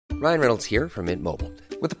Ryan Reynolds here from Mint Mobile.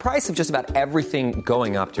 With the price of just about everything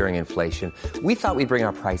going up during inflation, we thought we'd bring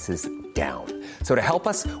our prices down. So to help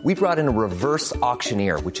us, we brought in a reverse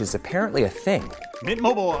auctioneer, which is apparently a thing. Mint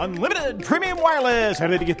Mobile Unlimited Premium Wireless. How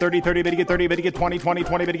to get 30, 30, bit to get 30, bit to get 20, 20,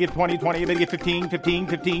 20, bit to get 20, 20, bit to get 15, 15,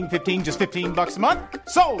 15, 15, just $15 a month?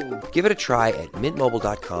 Sold! Give it a try at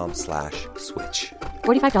mintmobile.com/switch.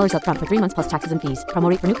 $45 up front for 3 months plus taxes and fees. Promo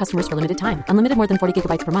rate for new customers for limited time. Unlimited more than 40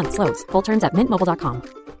 gigabytes per month. Slows full terms at mintmobile.com.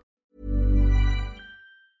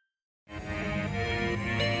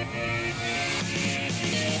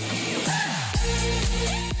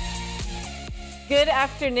 Good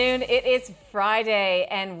afternoon. It is Friday,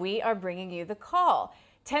 and we are bringing you The Call.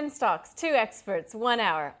 10 stocks, 2 experts, 1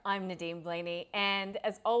 hour. I'm Nadine Blaney, and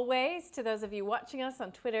as always, to those of you watching us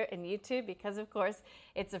on Twitter and YouTube, because of course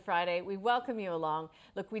it's a Friday, we welcome you along.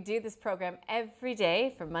 Look, we do this program every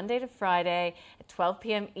day from Monday to Friday at 12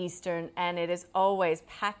 p.m. Eastern, and it is always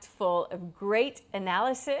packed full of great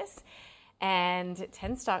analysis and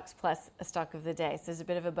 10 stocks plus a stock of the day. So there's a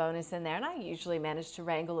bit of a bonus in there, and I usually manage to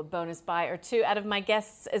wrangle a bonus buy or two out of my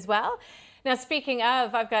guests as well. Now, speaking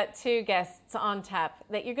of, I've got 2 guests on tap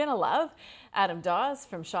that you're going to love. Adam Dawes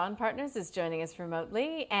from Shaw & Partners is joining us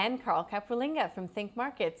remotely, and Carl Capralinga from Think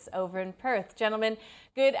Markets over in Perth. Gentlemen,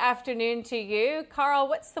 good afternoon to you. Carl,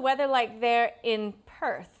 what's the weather like there in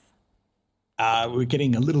Perth? We're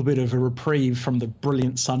getting a little bit of a reprieve from the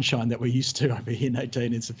brilliant sunshine that we're used to over here,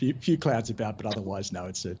 Nadine. It's a few clouds about, but otherwise, no,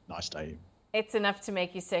 it's a nice day. It's enough to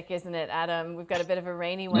make you sick, isn't it, Adam? We've got a bit of a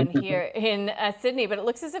rainy one here in Sydney, but it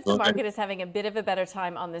looks as if the market is having a bit of a better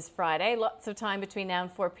time on this Friday. Lots of time between now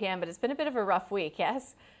and 4 p.m., but it's been a bit of a rough week,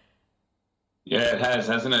 yes? Yeah, it has,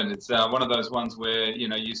 hasn't it? It's one of those ones where,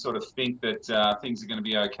 you sort of think that things are going to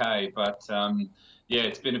be okay, but yeah,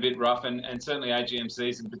 it's been a bit rough, and certainly AGM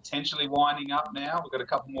season potentially winding up now. We've got a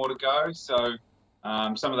couple more to go, so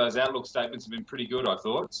some of those outlook statements have been pretty good, I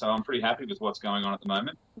thought. So I'm pretty happy with what's going on at the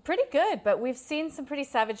moment. Pretty good, but we've seen some pretty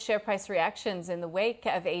savage share price reactions in the wake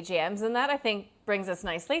of AGMs, and that, I think, brings us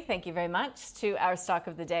nicely, thank you very much, to our stock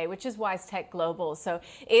of the day, which is WiseTech Global. So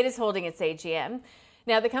it is holding its AGM.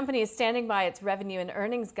 Now, the company is standing by its revenue and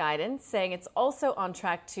earnings guidance, saying it's also on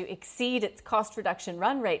track to exceed its cost reduction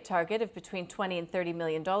run rate target of between $20 and $30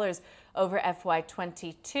 million over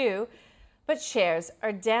FY22. But shares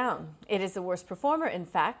are down. It is the worst performer, in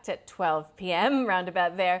fact, at 12 p.m.,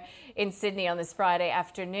 roundabout there in Sydney on this Friday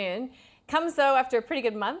afternoon. Comes, though, after a pretty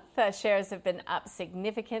good month. Shares have been up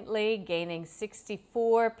significantly, gaining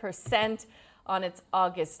 64% on its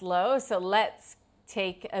August low. So let's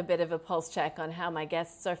take a bit of a pulse check on how my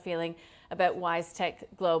guests are feeling about WiseTech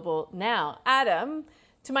Global now. Adam,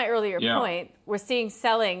 to my earlier point, we're seeing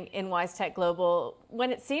selling in WiseTech Global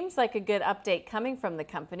when it seems like a good update coming from the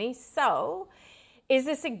company. So is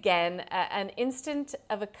this again an instant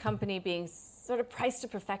of a company being sort of priced to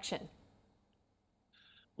perfection?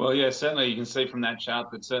 Well, yeah, certainly you can see from that chart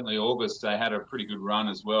that certainly August they had a pretty good run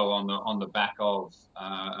as well on the back of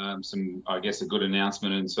some, I guess, a good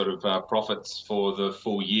announcement and sort of profits for the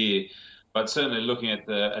full year. But certainly looking at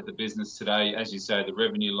the business today, as you say, the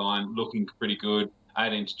revenue line looking pretty good,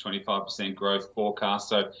 18 to 25% growth forecast.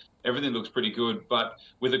 So everything looks pretty good. But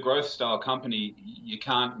with a growth style company, you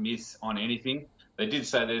can't miss on anything. They did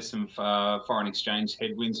say there's some foreign exchange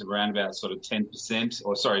headwinds of around about sort of 10%,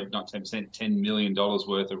 or sorry, not 10%, $10 million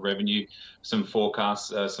worth of revenue, some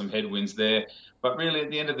forecasts, some headwinds there. But really,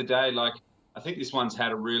 at the end of the day, I think this one's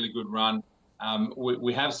had a really good run.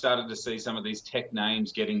 We have started to see some of these tech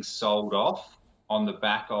names getting sold off on the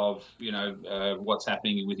back of, what's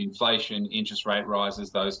happening with inflation, interest rate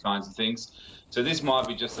rises, those kinds of things. So this might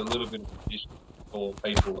be just a little bit of a condition for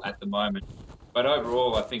people at the moment. But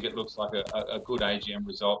overall, I think it looks like a good AGM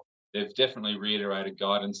result. They've definitely reiterated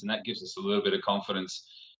guidance, and that gives us a little bit of confidence.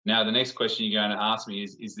 Now, the next question you're going to ask me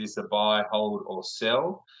is this a buy, hold, or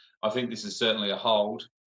sell? I think this is certainly a hold.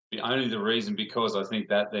 The only the reason because I think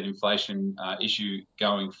that inflation issue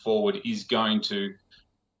going forward is going to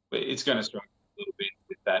struggle a little bit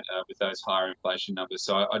with that with those higher inflation numbers.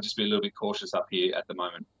 So I'd just be a little bit cautious up here at the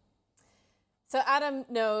moment. So Adam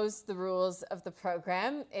knows the rules of the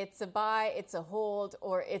program. It's a buy, it's a hold,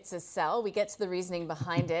 or it's a sell. We get to the reasoning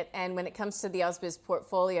behind it. And when it comes to the Ausbiz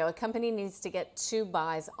portfolio, a company needs to get 2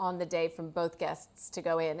 buys on the day from both guests to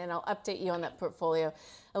go in. And I'll update you on that portfolio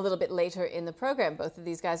a little bit later in the program. Both of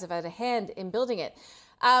these guys have had a hand in building it.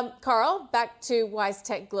 Carl, back to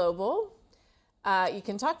WiseTech Global. You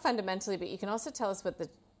can talk fundamentally, but you can also tell us what the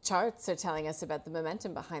charts are telling us about the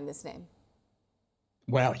momentum behind this name.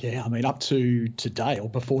 Well, yeah, I mean, up to today or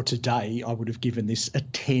before today, I would have given this a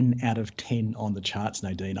 10 out of 10 on the charts,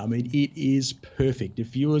 Nadine. I mean, it is perfect. If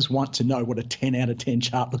viewers want to know what a 10 out of 10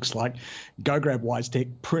 chart looks like, go grab WiseTech,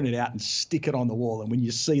 print it out and stick it on the wall. And when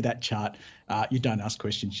you see that chart, you don't ask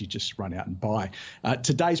questions, you just run out and buy.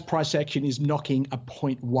 Today's price action is knocking a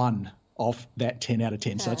 0.1 off that 10 out of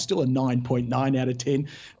 10. So it's still a 9.9 out of 10,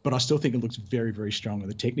 but I still think it looks very, very strong on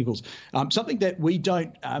the technicals. Something that we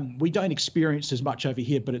don't experience as much over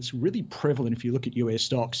here, but it's really prevalent if you look at US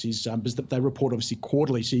stocks, is that they report obviously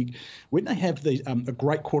quarterly. So when they have a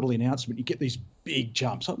great quarterly announcement, you get these big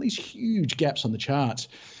jumps, these huge gaps on the charts.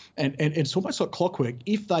 And it's almost like clockwork.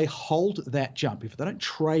 If they hold that jump, if they don't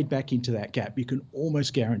trade back into that gap, you can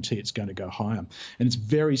almost guarantee it's going to go higher. And it's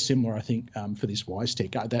very similar, I think, for this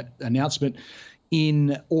WiseTech. That announcement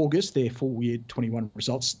in August, their full year 21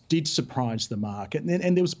 results did surprise the market.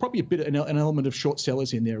 And there was probably an element of short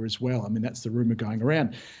sellers in there as well. I mean, that's the rumor going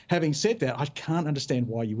around. Having said that, I can't understand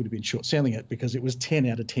why you would have been short selling it, because it was 10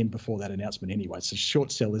 out of 10 before that announcement anyway. So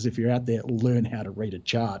short sellers, if you're out there, learn how to read a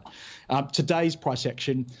chart. Today's price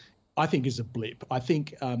action, I think, is a blip. I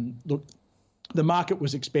think, look, the market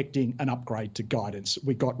was expecting an upgrade to guidance.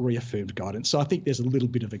 We got reaffirmed guidance. So I think there's a little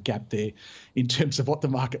bit of a gap there in terms of what the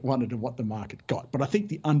market wanted and what the market got. But I think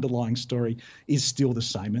the underlying story is still the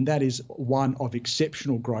same, and that is one of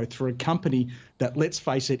exceptional growth for a company that, let's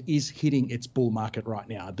face it, is hitting its bull market right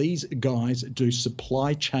now. These guys do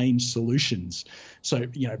supply chain solutions. So,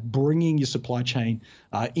 bringing your supply chain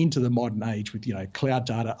into the modern age with, cloud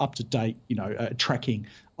data, up-to-date, tracking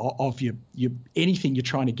of your anything you're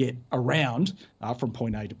trying to get around from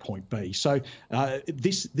point A to point B. So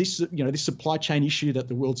this supply chain issue that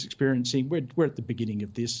the world's experiencing, we're at the beginning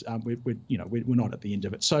of this. We're not at the end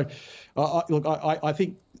of it. So I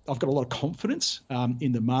think I've got a lot of confidence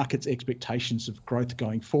in the market's expectations of growth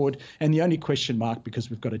going forward. And the only question mark, because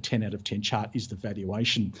we've got a 10 out of 10 chart, is the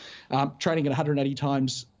valuation. Trading at 180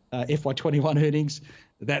 times FY21 earnings,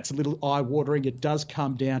 that's a little eye-watering. It does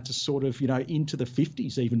come down to sort of, into the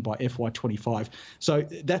 50s even by FY25. So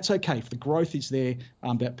that's okay. If the growth is there,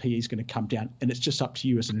 that PE is going to come down. And it's just up to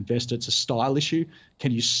you as an investor. It's a style issue.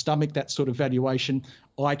 Can you stomach that sort of valuation?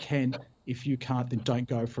 I can. If you can't, then don't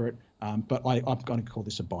go for it. But I'm going to call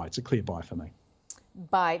this a buy. It's a clear buy for me.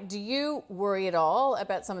 Buy. Do you worry at all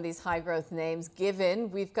about some of these high-growth names,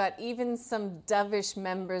 given we've got even some dovish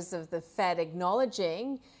members of the Fed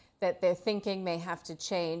acknowledging that their thinking may have to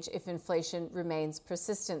change if inflation remains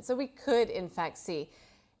persistent? So we could, in fact, see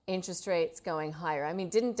interest rates going higher. I mean,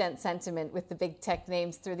 didn't dent sentiment with the big tech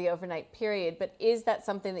names through the overnight period, but is that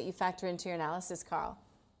something that you factor into your analysis, Carl?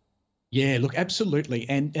 Yeah, look, absolutely.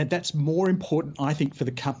 And that's more important, I think, for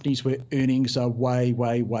the companies where earnings are way,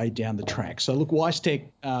 way, way down the track. So look, WiseTech,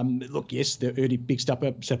 yes, their big step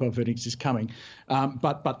up of earnings is coming,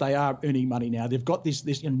 but they are earning money now. They've got this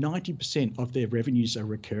 90% of their revenues are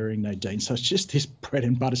recurring, Nadine. So it's just this bread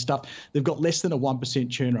and butter stuff. They've got less than a 1%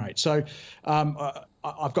 churn rate. So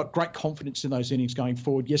I've got great confidence in those earnings going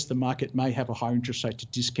forward. Yes, the market may have a higher interest rate to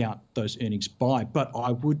discount those earnings by, but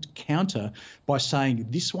I would counter by saying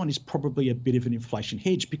this one is probably a bit of an inflation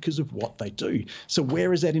hedge because of what they do. So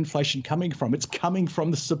where is that inflation coming from? It's coming from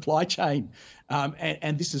the supply chain.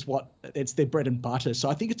 And this is it's their bread and butter. So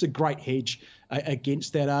I think it's a great hedge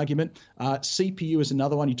against that argument. CPU is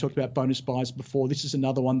another one. You talked about bonus buys before. This is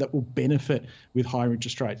another one that will benefit with higher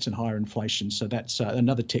interest rates and higher inflation. So that's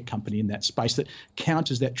another tech company in that space that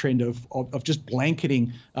counters that trend of just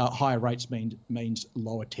blanketing higher rates means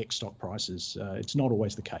lower tech stock prices. It's not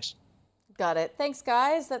always the case. Got it. Thanks,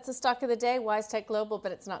 guys. That's the stock of the day, WiseTech Global,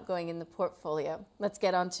 but it's not going in the portfolio. Let's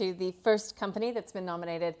get on to the first company that's been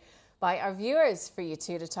nominated by our viewers for you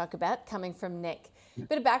two to talk about, coming from Nick. A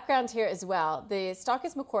bit of background here as well. The stock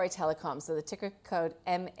is Macquarie Telecom, so the ticker code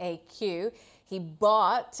MAQ. He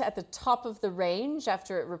bought at the top of the range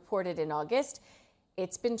after it reported in August.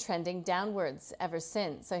 It's been trending downwards ever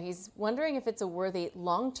since. So he's wondering if it's a worthy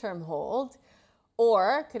long-term hold,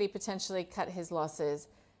 or could he potentially cut his losses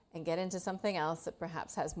and get into something else that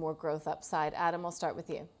perhaps has more growth upside. Adam, I'll start with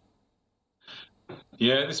you.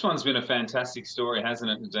 Yeah, this one's been a fantastic story,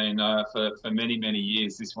 hasn't it, Nadine? For many, many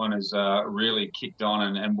years, this one has really kicked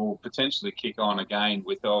on and will potentially kick on again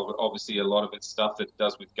with obviously a lot of its stuff that it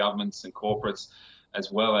does with governments and corporates,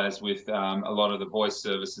 as well as with a lot of the voice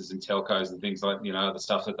services and telcos and things like, the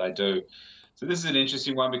stuff that they do. So this is an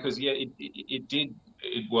interesting one because, it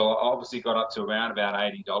obviously got up to around about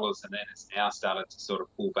 $80, and then it's now started to sort of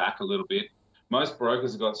pull back a little bit. Most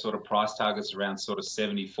brokers have got sort of price targets around sort of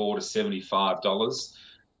 $74 to $75.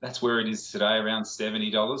 That's where it is today, around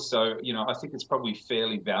 $70. So, I think it's probably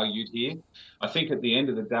fairly valued here. I think at the end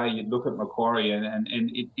of the day, you'd look at Macquarie and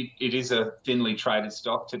it is a thinly traded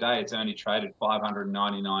stock today. It's only traded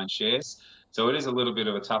 599 shares. So it is a little bit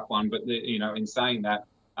of a tough one. But, in saying that,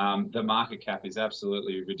 the market cap is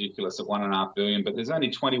absolutely ridiculous at $1.5 billion, but there's only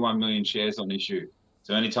 21 million shares on issue.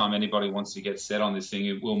 So anytime anybody wants to get set on this thing,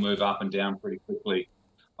 it will move up and down pretty quickly.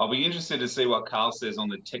 I'll be interested to see what Carl says on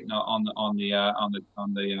the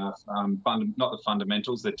not the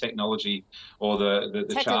fundamentals, the technology or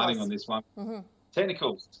the charting on this one. Mm-hmm.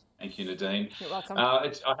 Technicals. Thank you, Nadine. You're welcome.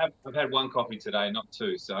 I've had one coffee today, not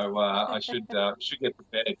two, so I should get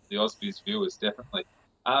prepared for the Ausbiz viewers definitely.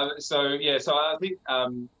 So I think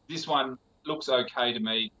this one looks okay to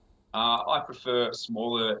me. I prefer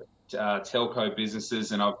smaller telco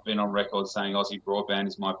businesses, and I've been on record saying Aussie Broadband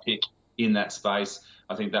is my pick in that space.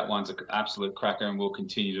 I think that one's an absolute cracker and will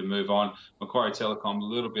continue to move on. Macquarie Telecom, a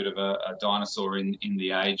little bit of a dinosaur in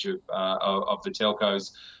the age of the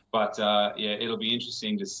telcos. But, it'll be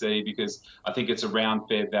interesting to see because I think it's around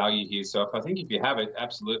fair value here. So if you have it,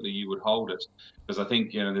 absolutely you would hold it because I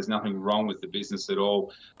think, there's nothing wrong with the business at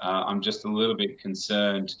all. I'm just a little bit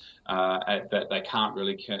concerned that they can't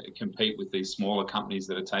really compete with these smaller companies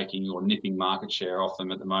that are taking or nipping market share off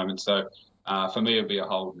them at the moment. So for me, it would be a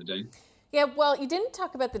hold, Nadine. Yeah, well, you didn't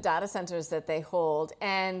talk about the data centres that they hold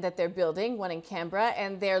and that they're building, one in Canberra,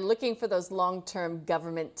 and they're looking for those long-term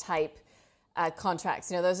government-type contracts.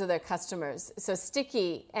 Those are their customers. So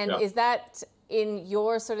sticky. And Is that in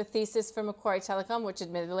your sort of thesis for Macquarie Telecom, which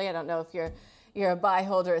admittedly, I don't know if you're a buy,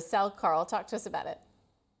 hold, or a sell, Carl. Talk to us about it.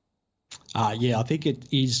 I think it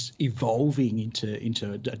is evolving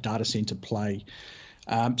into a data centre play.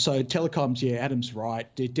 So telecoms, Adam's right.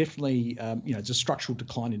 They're definitely, it's a structural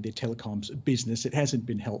decline in their telecoms business. It hasn't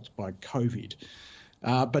been helped by COVID.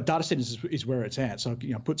 But data centers is where it's at. So,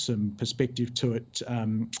 put some perspective to it.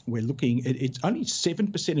 We're looking at it's only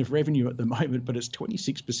 7% of revenue at the moment, but it's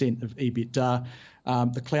 26% of EBITDA.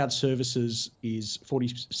 The cloud services is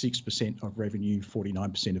 46% of revenue,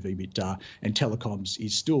 49% of EBITDA, and telecoms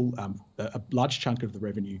is still a large chunk of the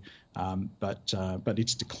revenue, but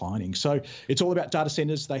it's declining. So it's all about data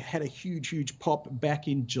centers. They had a huge pop back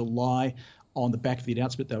in July on the back of the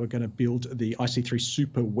announcement they were going to build the IC3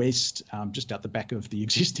 Super West just out the back of the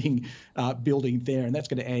existing building there, and that's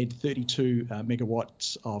going to add 32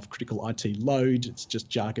 megawatts of critical IT load. It's just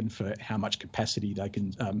jargon for how much capacity they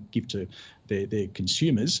can give to their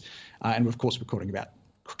consumers. And of course, we're talking about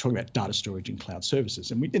data storage and cloud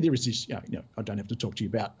services. And there is this, I don't have to talk to you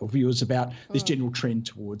about or viewers about this general trend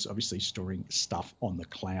towards obviously storing stuff on the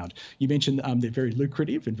cloud. You mentioned they're very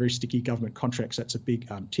lucrative and very sticky government contracts. That's a big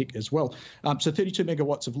tick as well. So 32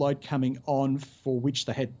 megawatts of load coming on, for which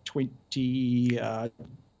they had 22,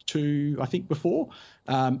 I think, before,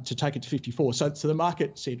 to take it to 54. So the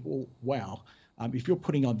market said, well, wow. If you're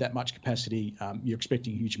putting on that much capacity, you're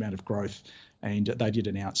expecting a huge amount of growth, and they did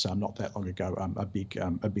announce not that long ago a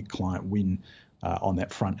big client win on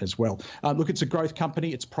that front as well. Look, it's a growth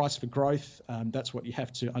company. It's priced for growth. That's what you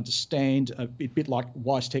have to understand. A bit like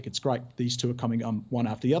WiseTech, it's great these two are coming on one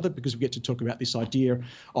after the other because we get to talk about this idea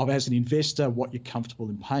of, as an investor, what you're comfortable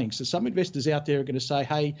in paying. So some investors out there are going to say,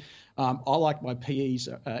 hey, I like my PEs,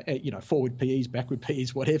 forward PEs, backward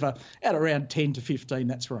PEs, whatever, at around 10 to 15.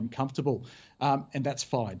 That's where I'm comfortable. And that's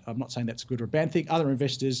fine. I'm not saying that's a good or a bad thing. Other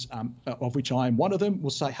investors, of which I am one of them, will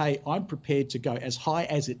say, hey, I'm prepared to go as high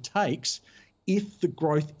as it takes if the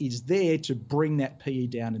growth is there to bring that PE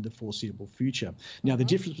down in the foreseeable future. Now, the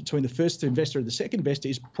difference between the first investor and the second investor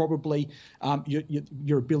is probably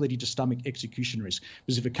your ability to stomach execution risk.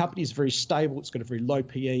 Because if a company is very stable, it's got a very low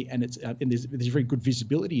PE, and there's very good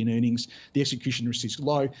visibility in earnings, the execution risk is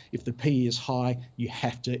low. If the PE is high, you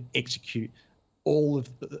have to execute on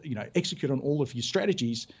all of your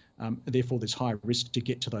strategies. Therefore, there's higher risk to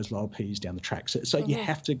get to those lower PEs down the track. So you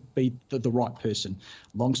have to be the right person.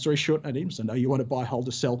 Long story short, Nadine, so I know you want to buy, hold,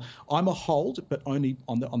 or sell. I'm a hold, but only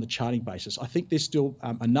on the charting basis. I think there's still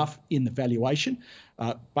enough in the valuation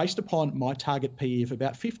based upon my target PE of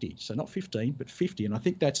about 50. So not 15, but 50. And I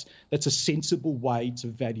think that's a sensible way to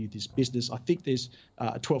value this business. I think there's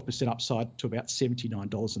a 12% upside to about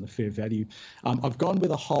 $79 in the fair value. I've gone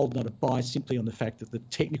with a hold, not a buy, simply on the fact that the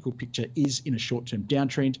technical picture is in a short-term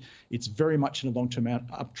downtrend. It's very much in a long-term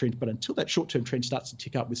uptrend, but until that short-term trend starts to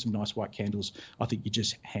tick up with some nice white candles, I think you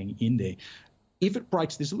just hang in there. If it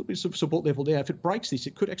breaks, there's a little bit of support level there. If it breaks this,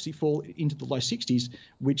 it could actually fall into the low 60s,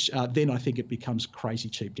 which then I think it becomes crazy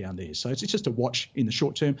cheap down there. So it's just a watch in the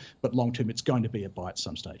short term, but long term, it's going to be a buy at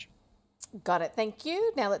some stage. Got it. Thank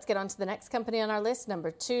you. Now let's get on to the next company on our list,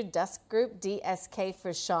 number 2, Dusk Group, DSK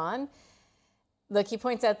for Sean. Look, he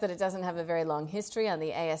points out that it doesn't have a very long history on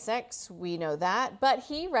the ASX. We know that. But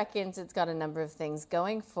he reckons it's got a number of things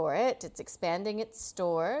going for it. It's expanding its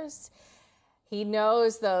stores. He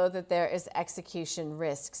knows, though, that there is execution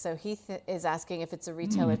risk. So he is asking if it's a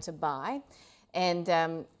retailer to buy. And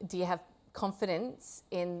do you have confidence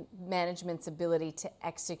in management's ability to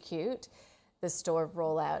execute the store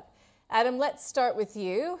rollout? Adam, let's start with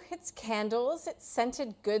you. It's candles. It's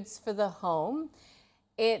scented goods for the home.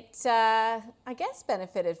 It, I guess,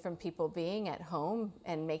 benefited from people being at home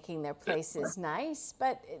and making their places nice.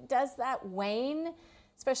 But does that wane,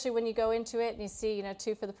 especially when you go into it and you see,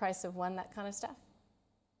 2 for the price of 1, that kind of stuff?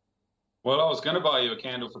 Well, I was going to buy you a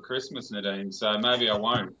candle for Christmas, Nadine, so maybe I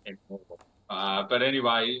won't anymore. But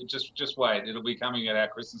anyway, just wait. It'll be coming at our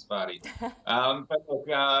Christmas party. But look,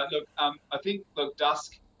 I think,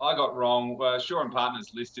 Dusk, I got wrong. Shaw and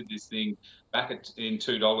Partners listed this thing back in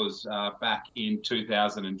 $2 back in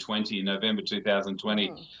 2020, November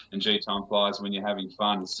 2020. And gee, time flies when you're having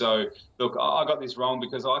fun. So, look, I got this wrong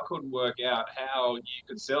because I couldn't work out how you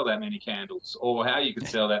could sell that many candles or how you could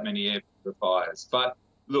sell that many air purifiers. But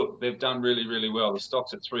look, they've done really, really well. The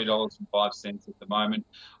stock's at $3.05 at the moment.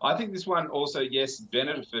 I think this one also, yes,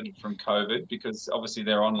 benefited from COVID because obviously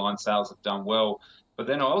their online sales have done well. But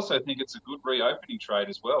then I also think it's a good reopening trade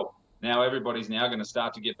as well. Now everybody's now going to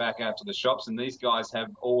start to get back out to the shops, and these guys have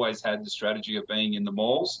always had the strategy of being in the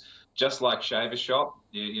malls, just like Shaver Shop.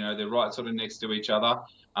 They're right sort of next to each other.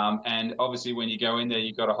 And obviously when you go in there,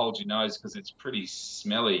 you've got to hold your nose because it's pretty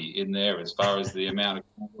smelly in there as far as the amount of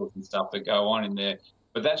chemicals and stuff that go on in there.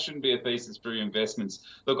 But that shouldn't be a thesis for your investments.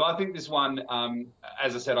 Look, I think this one,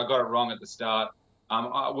 as I said, I got it wrong at the start.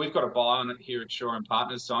 We've got a buy on it here at Shaw and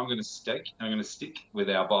Partners, so I'm going to stick with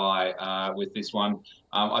our buy with this one.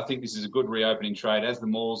 I think this is a good reopening trade. As the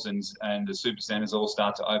malls and the super centres all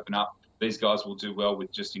start to open up, these guys will do well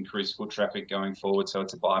with just increased foot traffic going forward, so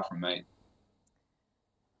it's a buy from me.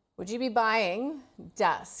 Would you be buying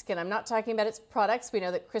Dusk? And I'm not talking about its products. We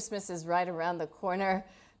know that Christmas is right around the corner.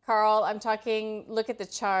 Carl, I'm talking, look at the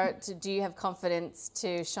chart. Do you have confidence,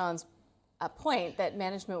 to Sean's point, that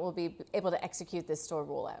management will be able to execute this store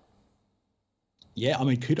rollout? Yeah, I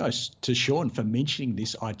mean, kudos to Sean for mentioning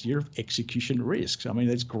this idea of execution risks. I mean,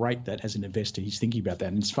 that's great that as an investor he's thinking about that.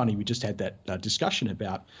 And it's funny, we just had that discussion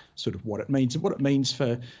about sort of what it means and what it means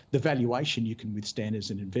for the valuation you can withstand as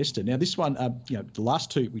an investor. Now, this one, the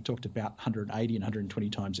last two, we talked about 180 and 120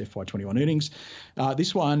 times FY21 earnings.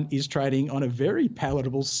 This one is trading on a very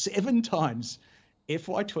palatable 7 times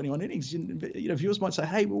FY21 earnings. Viewers might say,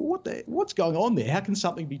 hey, well, what's going on there? How can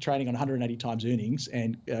something be trading on 180 times earnings?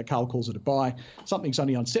 And Carl calls it a buy. Something's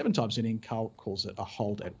only on 7 times earnings. Carl calls it a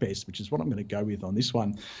hold at best, which is what I'm going to go with on this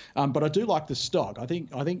one. But I do like the stock. I think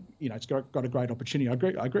it's got a great opportunity.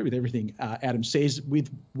 I agree with everything Adam says, with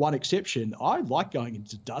one exception. I like going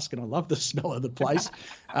into Dusk, and I love the smell of the place.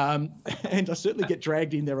 And I certainly get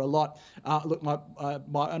dragged in there a lot. Look,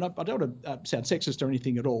 and I don't want to sound sexist or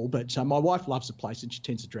anything at all, but my wife loves the place, and she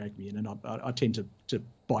tends to drag me in, and I tend to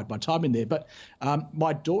bide my time in there. But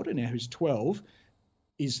my daughter now, who's 12,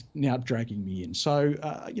 is now dragging me in. So,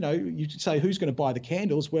 you say, who's going to buy the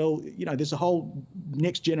candles? Well, there's a whole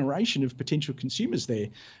next generation of potential consumers there.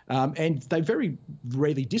 And they very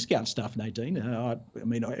rarely discount stuff, Nadine. I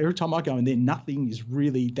mean, every time I go in there, nothing is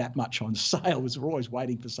really that much on sale. We're always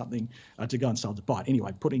waiting for something to go and sell to buy.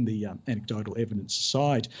 Anyway, putting the anecdotal evidence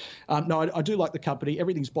aside. No, I do like the company.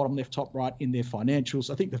 Everything's bottom left, top right in their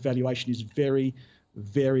financials. I think the valuation is very,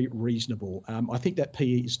 very reasonable. I think that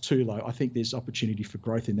PE is too low. I think there's opportunity for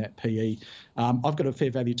growth in that PE. I've got a fair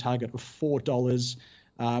value target of $4,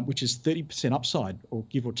 which is 30% upside, or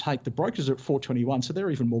give or take. The brokers are at $4.21, so they're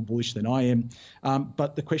even more bullish than I am.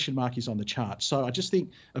 But the question mark is on the chart. So I just think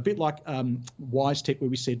a bit like WiseTech, where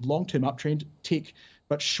we said long-term uptrend, tick,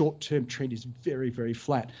 but short-term trend is very, very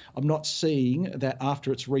flat. I'm not seeing that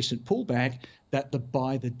after its recent pullback that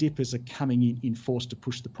the dippers are coming in force to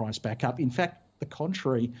push the price back up. In fact, the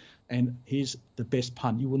contrary, and here's the best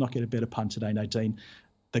pun. You will not get a better pun today, Nadine.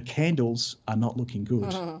 The candles are not looking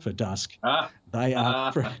good for Dusk. They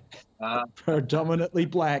are predominantly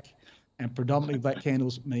black, and predominantly black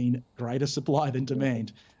candles mean greater supply than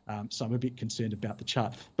demand. So I'm a bit concerned about the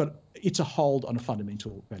chart. But it's a hold on a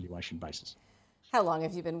fundamental valuation basis. How long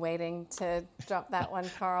have you been waiting to drop that one,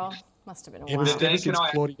 Carl? Must have been a while. Ever since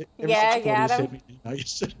Claudia said me,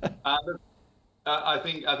 I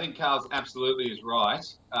think Carl's absolutely is right.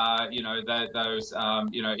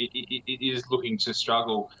 It is looking to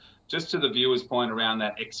struggle just to the viewer's point around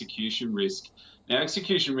that execution risk. Now,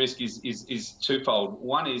 execution risk is twofold.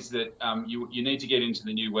 One is that you need to get into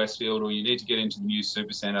the new Westfield or you need to get into the new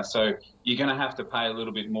Supercentre. So you're going to have to pay a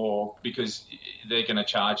little bit more because they're going to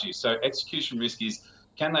charge you. So execution risk is,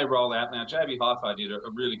 can they roll out? Now, JB Hi-Fi did a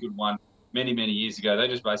really good one many, many years ago. They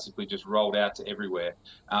just basically just rolled out to everywhere.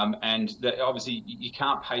 And obviously you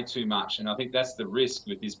can't pay too much. And I think that's the risk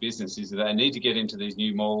with this business, is that they need to get into these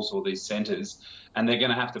new malls or these centres, and they're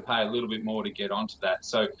going to have to pay a little bit more to get onto that.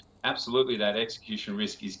 So absolutely, that execution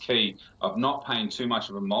risk is key, of not paying too much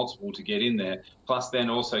of a multiple to get in there, plus then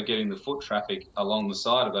also getting the foot traffic along the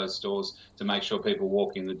side of those stores to make sure people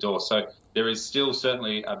walk in the door. So there is still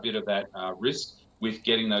certainly a bit of that risk with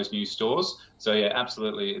getting those new stores. So yeah,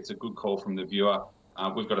 absolutely, it's a good call from the viewer.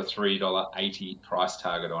 We've got a $3.80 price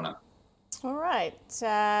target on it. All right.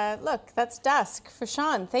 Look, that's dusk for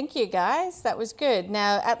Sean. Thank you, guys. That was good.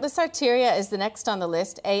 Now, Atlas Arteria is the next on the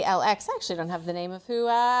list, ALX. I actually don't have the name of who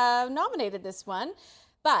nominated this one.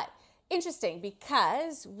 But interesting,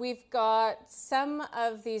 because we've got some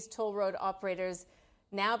of these toll road operators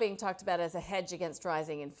now being talked about as a hedge against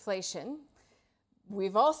rising inflation.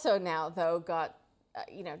 We've also now, though, got,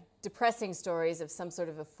 depressing stories of some sort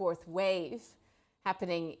of a fourth wave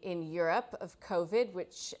happening in Europe of COVID,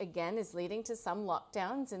 which again is leading to some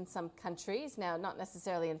lockdowns in some countries. Now, not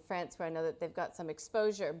necessarily in France, where I know that they've got some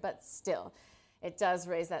exposure, but still, it does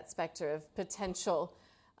raise that specter of potential,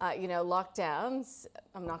 lockdowns.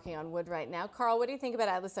 I'm knocking on wood right now. Carl, what do you think about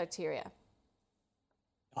Atlas Arteria?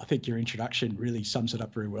 I think your introduction really sums it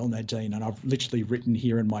up very well, Nadine, and I've literally written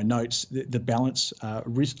here in my notes the balance of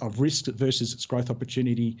risk versus its growth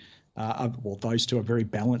opportunity. Those two are very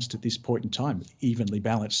balanced at this point in time, evenly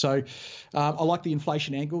balanced. So I like the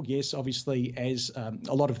inflation angle. Yes, obviously, as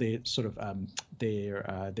a lot of their sort of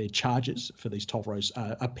their charges for these toll roads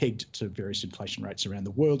are pegged to various inflation rates around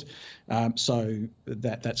the world. So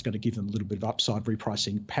that's going to give them a little bit of upside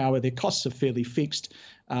repricing power. Their costs are fairly fixed.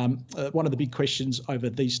 One of the big questions over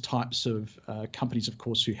these types of companies, of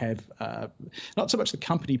course, who have not so much the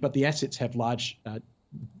company, but the assets have large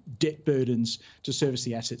debt burdens to service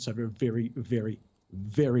the assets over a very, very,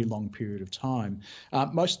 very long period of time.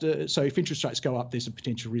 So if interest rates go up, there's a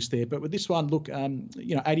potential risk there. But with this one, look,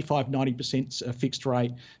 85, 90% fixed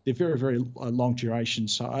rate. They're very, very long duration.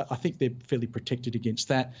 So I think they're fairly protected against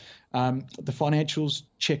that. The financials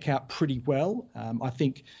check out pretty well. I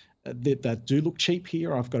think they do look cheap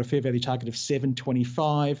here. I've got a fair value target of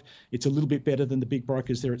 $7.25. It's a little bit better than the big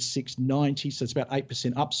brokers. They're at $6.90, so it's about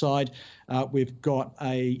 8% upside. We've got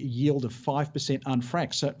a yield of 5%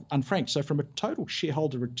 unfranked. So from a total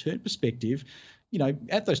shareholder return perspective,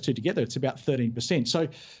 add those two together, it's about 13%. So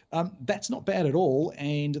that's not bad at all,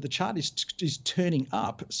 and the chart is turning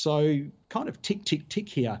up. So kind of tick, tick, tick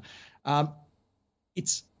here.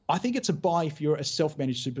 I think it's a buy if you're a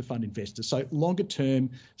self-managed super fund investor. So longer term,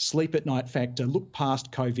 sleep at night factor, look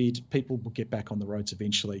past COVID, people will get back on the roads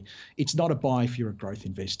eventually. It's not a buy if you're a growth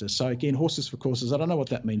investor. So again, horses for courses. I don't know what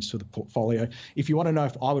that means for the portfolio. If you want to know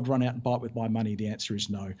if I would run out and buy it with my money, the answer is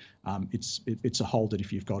no. It's a hold it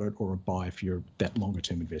if you've got it, or a buy if you're that longer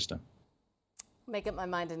term investor. Make up my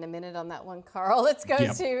mind in a minute on that one, Carl. Let's go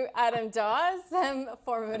to Adam Dawes,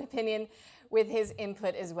 form of an opinion with his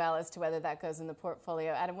input as well as to whether that goes in the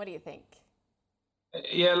portfolio. Adam, what do you think?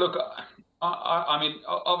 Yeah, look, I mean,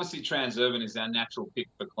 obviously Transurban is our natural pick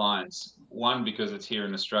for clients. One, because it's here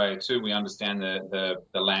in Australia. Two, we understand the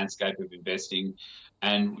landscape of investing,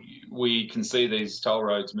 and we can see these toll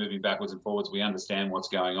roads moving backwards and forwards. We understand what's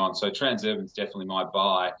going on. So Transurban's definitely my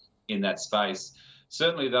buy in that space.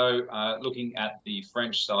 Certainly, though, looking at the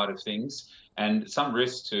French side of things, and some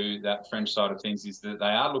risk to that French side of things is that they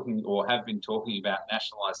are looking, or have been talking about,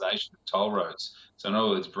 nationalisation of toll roads. So in other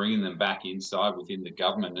words, bringing them back inside within the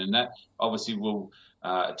government. And that obviously will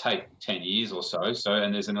take 10 years or so.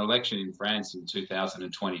 And there's an election in France in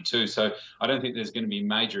 2022. So I don't think there's going to be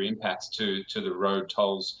major impacts to the road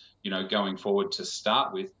tolls, going forward to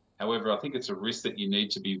start with. However, I think it's a risk that you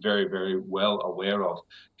need to be very, very well aware of.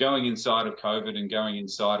 Going inside of COVID and going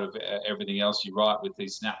inside of everything else, you're right, with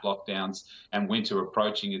these snap lockdowns and winter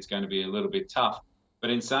approaching, it's going to be a little bit tough. But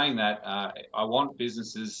in saying that, I want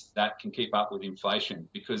businesses that can keep up with inflation,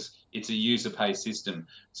 because it's a user pay system.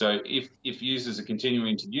 So if users are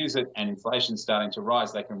continuing to use it and inflation's starting to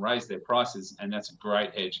rise, they can raise their prices, and that's a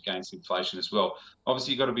great hedge against inflation as well.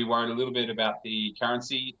 Obviously, you've got to be worried a little bit about the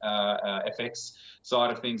currency, FX side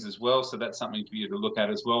of things as well. So that's something for you to look at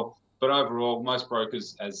as well. But overall, most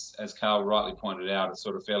brokers, as Carl rightly pointed out, are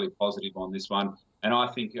sort of fairly positive on this one. And I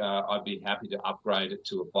think I'd be happy to upgrade it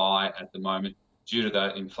to a buy at the moment, due to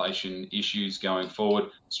the inflation issues going forward.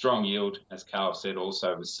 Strong yield, as Carl said,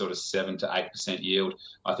 also was sort of 7 to 8% yield.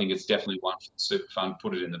 I think it's definitely one for the super fund.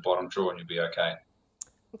 Put it in the bottom drawer and you'll be okay.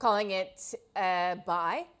 I'm calling it a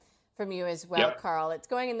buy from you as well, Carl. It's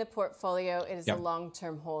going in the portfolio. It is a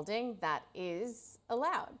long-term holding that is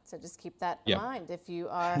allowed. So just keep that in mind if you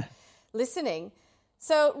are listening.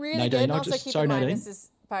 So really Nadine, good. Also keep in mind Nadine. This is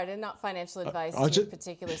not financial advice to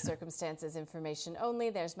particular circumstances, information only.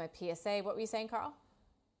 There's my PSA. What were you saying, Carl?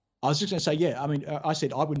 I was just going to say, I mean, I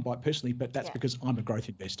said I wouldn't buy it personally, but that's because I'm a growth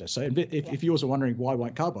investor. So if yours are wondering why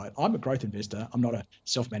won't Carl buy it, I'm a growth investor. I'm not a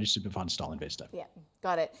self-managed super fund style investor. Yeah,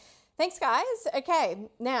 got it. Thanks, guys. Okay,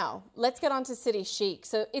 now let's get on to City Chic.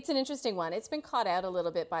 So it's an interesting one. It's been caught out a little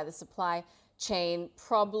bit by the supply chain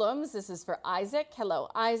problems. This is for Isaac. Hello,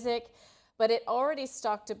 Isaac. But it already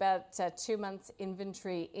stocked about 2 months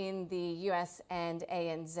inventory in the US and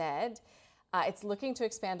ANZ. It's looking to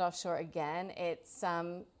expand offshore again. It's,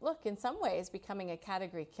 look, in some ways becoming a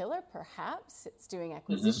category killer, perhaps. It's doing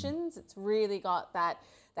acquisitions. It's really got that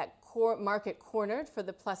core market cornered for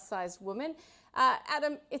the plus-sized woman.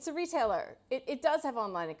 Adam, it's a retailer. It does have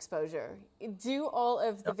online exposure. Do all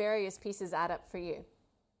of the various pieces add up for you?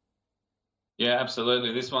 Yeah,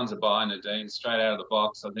 absolutely. This one's a buy, Nadine, straight out of the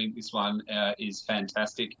box. I think this one is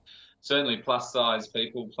fantastic. Certainly plus-size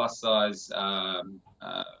people, plus-size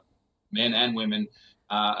men and women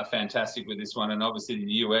are fantastic with this one. And obviously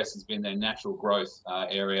the US has been their natural growth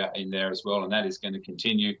area in there as well, and that is going to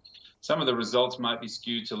continue. Some of the results might be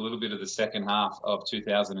skewed to a little bit of the second half of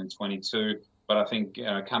 2022, but I think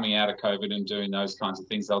coming out of COVID and doing those kinds of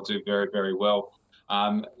things, they'll do very, very well.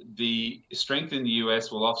 The strength in the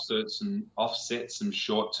US will offset some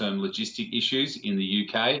short-term logistic issues in the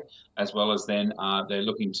UK, as well as then they're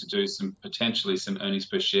looking to do potentially some earnings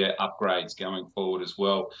per share upgrades going forward as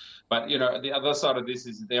well. But, the other side of this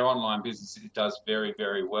is their online business. It does very,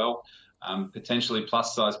 very well. Potentially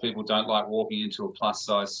plus-size people don't like walking into a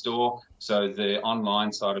plus-size store. So the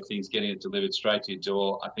online side of things, getting it delivered straight to your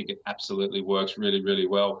door, I think it absolutely works really, really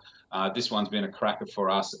well. This one's been a cracker for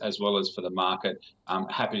us as well as for the market. I'm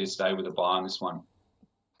happy to stay with a buy on this one.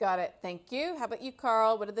 Got it. Thank you. How about you,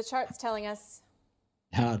 Carl? What are the charts telling us?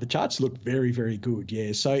 The charts look very, very good,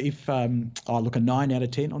 yeah. So if I look a 9 out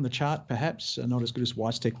of 10 on the chart, perhaps not as good as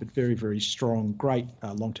WiseTech, but very, very strong, great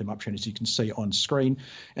long-term uptrend, as you can see on screen.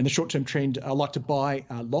 And the short-term trend, I like to buy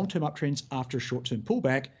long-term uptrends after a short-term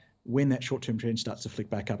pullback when that short-term trend starts to flick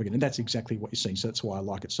back up again. And that's exactly what you're seeing. So that's why I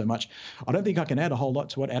like it so much. I don't think I can add a whole lot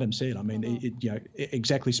to what Adam said. I mean,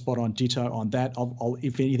 exactly spot on, ditto on that. I'll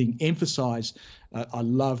if anything, emphasize I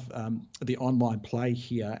love the online play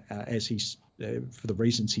here as he's for the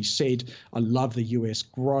reasons he said. I love the US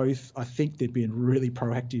growth. I think they've been really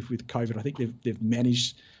proactive with COVID. I think they've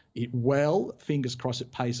managed it well. Fingers crossed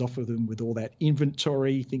it pays off for them with all that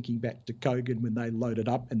inventory, thinking back to Kogan when they loaded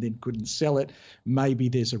up and then couldn't sell it. Maybe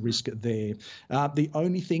there's a risk there. The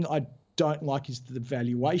only thing I don't like is the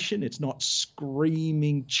valuation. It's not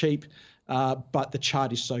screaming cheap, but the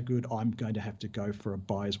chart is so good, I'm going to have to go for a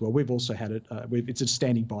buy as well. We've also had it. It's a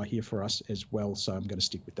standing buy here for us as well, so I'm going to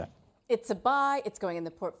stick with that. It's a buy. It's going in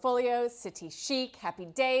the portfolio. City Chic. Happy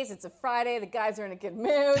days. It's a Friday. The guys are in a good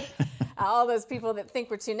mood. All those people that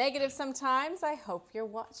think we're too negative sometimes, I hope you're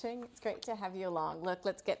watching. It's great to have you along. Look,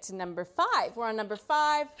 let's get to number 5. We're on number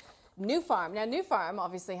 5, Nufarm. Now, Nufarm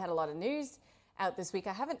obviously had a lot of news out this week.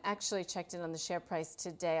 I haven't actually checked in on the share price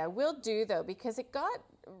today. I will do, though, because it got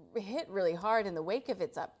hit really hard in the wake of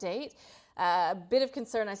its update. A bit of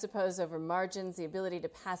concern, I suppose, over margins, the ability to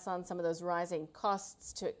pass on some of those rising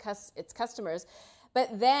costs to its customers.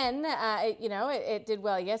 But then, it did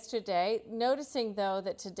well yesterday. Noticing, though,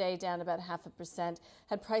 that today down about 0.5%,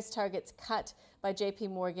 had price targets cut by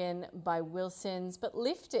JP Morgan, by Wilson's, but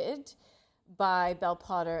lifted by Bell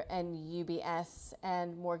Potter and UBS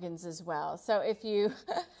and Morgan's as well. So if you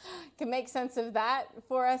can make sense of that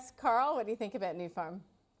for us, Carl, what do you think about Nufarm?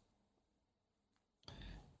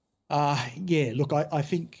 Look, I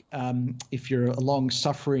think if you're a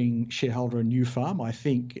long-suffering shareholder in Nufarm, I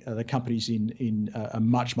think the company's in a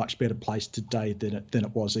much, much better place today than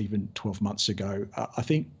it was even 12 months ago. I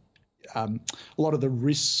think a lot of the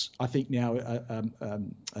risks, I think now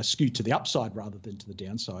are skewed to the upside rather than to the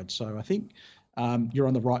downside. So I think you're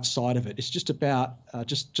on the right side of it. It's just about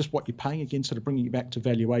just what you're paying again, sort of bringing it back to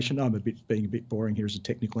valuation. I'm being a bit boring here as a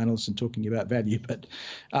technical analyst and talking about value, but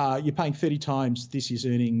you're paying 30 times this year's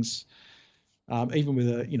earnings, even with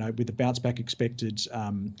the bounce back expected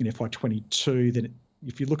in FY22. Then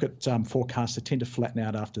if you look at forecasts, they tend to flatten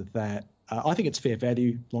out after that. I think it's fair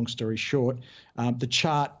value, long story short. The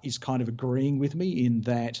chart is kind of agreeing with me in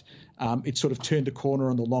that it sort of turned the corner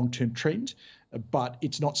on the long-term trend. but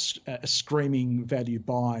it's not a screaming value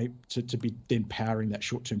buy to be then powering that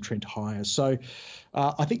short-term trend higher. So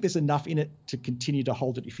I think there's enough in it to continue to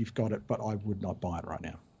hold it if you've got it, but I would not buy it right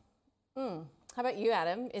now. How about you,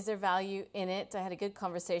 Adam? Is there value in it? I had a good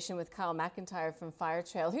conversation with Kyle McIntyre from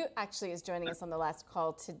Firetrail, who actually is joining us on the last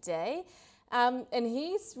call today. And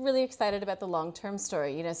he's really excited about the long-term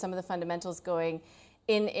story. You know, some of the fundamentals going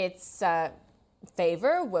in its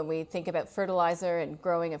favor when we think about fertilizer and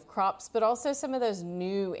growing of crops, but also some of those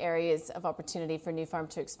new areas of opportunity for Nufarm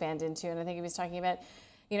to expand into. And I think he was talking about,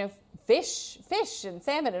 you know, fish and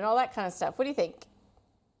salmon and all that kind of stuff. What do you think?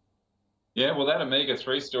 Yeah, well, that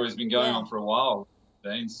omega-3 story has been going on for a while,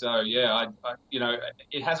 Dean. So, yeah, I you know,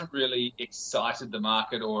 it hasn't really excited the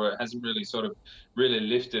market, or it hasn't really sort of really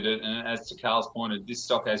lifted it. And as to Carl's point, this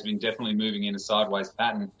stock has been definitely moving in a sideways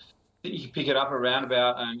pattern. I think you can pick it up around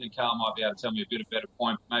about, and Carl might be able to tell me a bit of a better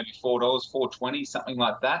point, maybe $4, $4.20, something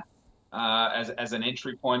like that, as an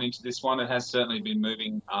entry point into this one. It has certainly been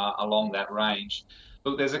moving along that range.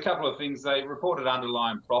 Look, there's a couple of things. They reported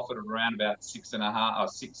underlying profit of around about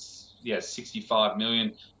 65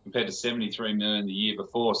 million compared to 73 million the year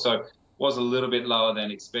before. So it was a little bit lower than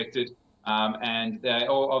expected. And they're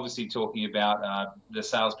obviously talking about the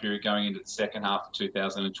sales period going into the second half of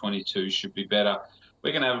 2022 should be better.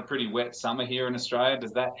 We're going to have a pretty wet summer here in Australia.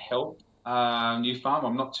 Does that help Nufarm?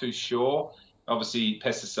 I'm not too sure. Obviously,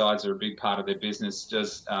 pesticides are a big part of their business,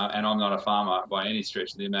 and I'm not a farmer by any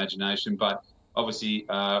stretch of the imagination, but obviously,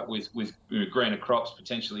 with greener crops,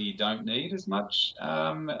 potentially you don't need as much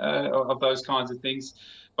of those kinds of things.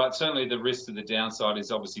 But certainly the risk to the downside is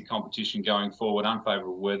obviously competition going forward,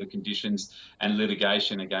 unfavourable weather conditions, and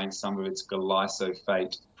litigation against some of its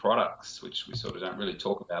glyphosate products, which we sort of don't really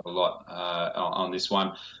talk about a lot on this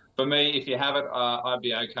one. For me, if you have it, I'd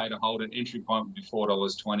be okay to hold it. Entry point would be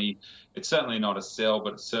 $4.20. It's certainly not a sell,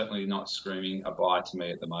 but it's certainly not screaming a buy to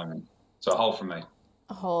me at the moment. So a hold from me.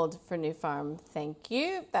 Hold for Nufarm. Thank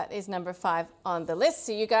you. That is number 5 on the list.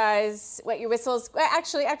 So you guys wet your whistles. Well,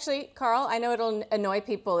 actually, Carl, I know it'll annoy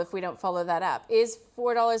people if we don't follow that up. Is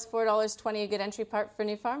 $4.20 a good entry point for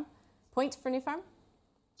Nufarm?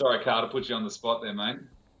 Sorry, Carl, to put you on the spot there, mate.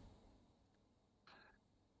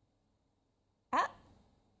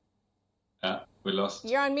 We lost.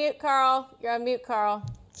 You're on mute, Carl.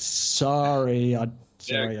 Sorry, I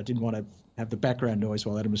didn't want to have the background noise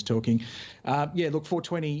while Adam was talking. Look,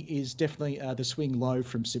 420 is definitely the swing low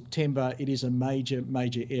from September. It is a major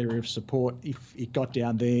area of support. If it got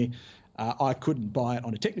down there, I couldn't buy it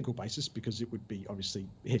on a technical basis because it would be obviously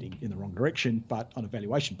heading in the wrong direction. But on a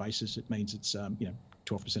valuation basis, it means it's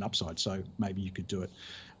 12% upside. So maybe you could do it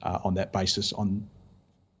on that basis, on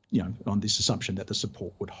this assumption that the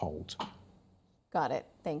support would hold. Got it.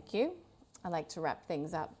 Thank you. I like to wrap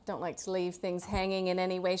things up. Don't like to leave things hanging in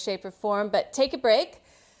any way, shape, or form, but take a break.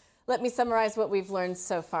 Let me summarize what we've learned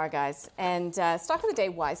so far, guys. And stock of the day,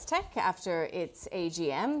 WiseTech, after its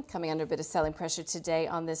AGM, coming under a bit of selling pressure today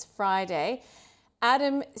on this Friday.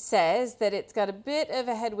 Adam says that it's got a bit of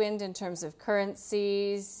a headwind in terms of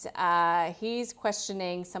currencies. He's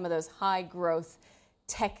questioning some of those high growth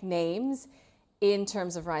tech names in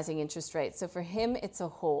terms of rising interest rates. So for him, it's a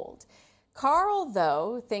hold. Carl,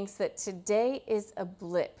 though, thinks that today is a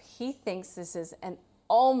blip. He thinks this is an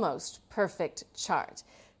almost perfect chart,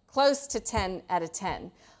 close to 10 out of 10.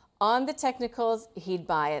 On the technicals, he'd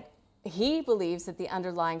buy it. He believes that the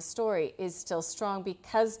underlying story is still strong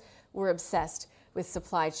because we're obsessed with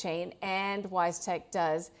supply chain, and WiseTech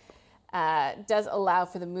does allow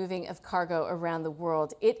for the moving of cargo around the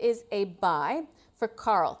world. It is a buy for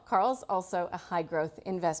Carl. Carl's also a high-growth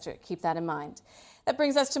investor. Keep that in mind. That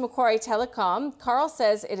brings us to Macquarie Telecom. Carl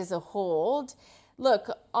says it is a hold.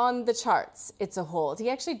 Look, on the charts, it's a hold. He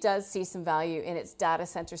actually does see some value in its data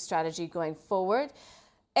center strategy going forward,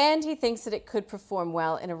 and he thinks that it could perform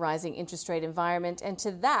well in a rising interest rate environment. And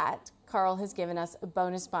to that, Carl has given us a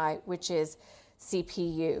bonus buy, which is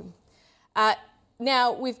CPU.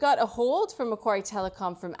 Now, we've got a hold from Macquarie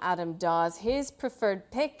Telecom from Adam Dawes. His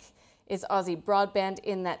preferred pick is Aussie Broadband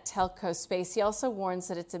in that telco space. He also warns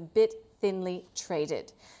that it's a bit thinly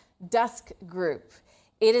traded. Dusk Group.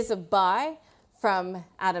 It is a buy from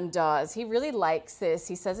Adam Dawes. He really likes this.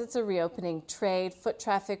 He says it's a reopening trade. Foot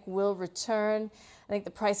traffic will return. I think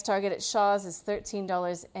the price target at Shaw's is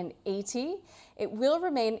 $13.80. It will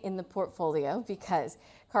remain in the portfolio because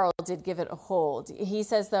Carl did give it a hold. He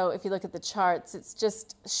says, though, if you look at the charts, it's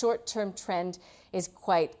just short-term trend is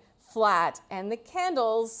quite flat, and the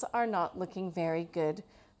candles are not looking very good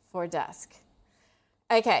for Dusk.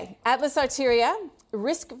 Okay, Atlas Arteria,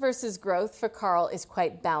 risk versus growth for Carl is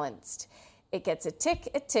quite balanced. It gets a tick,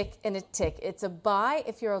 and a tick. It's a buy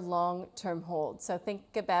if you're a long-term hold. So think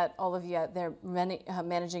about all of you out there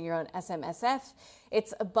managing your own SMSF.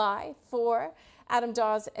 It's a buy for Adam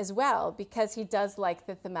Dawes as well, because he does like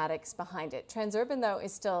the thematics behind it. Transurban, though,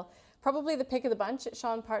 is still probably the pick of the bunch at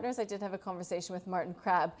Shaw and Partners. I did have a conversation with Martin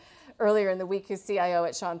Crabb earlier in the week, who's CIO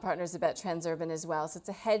at Shaw and Partners, about Transurban as well. So it's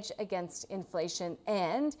a hedge against inflation,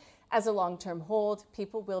 and as a long-term hold,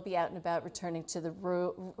 people will be out and about returning to the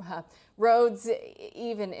roads,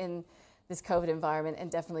 even in this COVID environment, and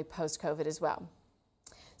definitely post-COVID as well.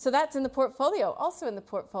 So that's in the portfolio. Also in the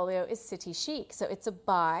portfolio is City Chic. So it's a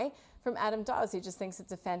buy from Adam Dawes, who just thinks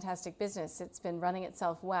it's a fantastic business. It's been running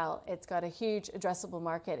itself well. It's got a huge addressable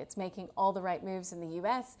market. It's making all the right moves in the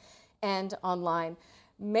US and online.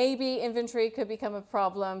 Maybe inventory could become a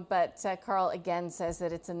problem, but Carl again says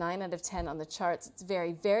that it's a 9 out of 10 on the charts. It's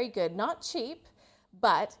very, very good. Not cheap,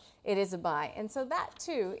 but it is a buy. And so that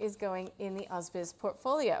too is going in the Ausbiz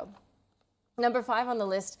portfolio. Number 5 on the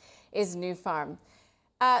list is New Farm.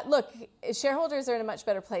 Look, shareholders are in a much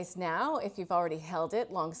better place now if you've already held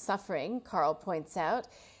it, long suffering, Carl points out.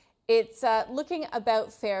 It's looking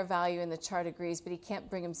about fair value, and the chart agrees, but he can't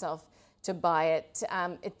bring himself to buy it.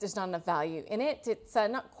 There's not enough value in it. It's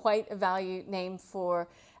not quite a value name for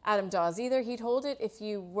Adam Dawes either. He'd hold it if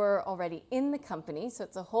you were already in the company, so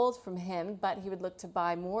it's a hold from him, but he would look to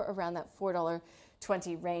buy more around that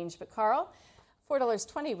 $4.20 range. But Carl,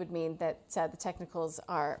 $4.20 would mean that the technicals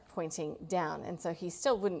are pointing down, and so he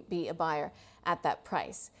still wouldn't be a buyer at that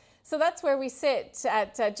price. So that's where we sit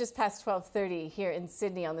at just past 12:30 here in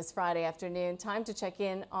Sydney on this Friday afternoon. Time to check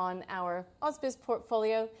in on our Ausbiz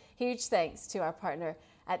portfolio. Huge thanks to our partner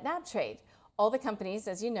at NabTrade. All the companies,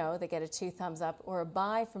 as you know, they get a 2 thumbs up or a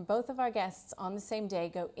buy from both of our guests on the same day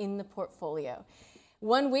go in the portfolio.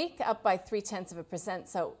 1 week up by 0.3%,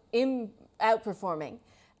 so outperforming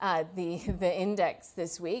the index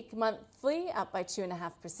this week. Monthly up by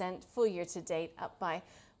 2.5%. Full year to date up by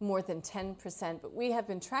more than 10%. But we have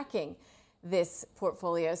been tracking this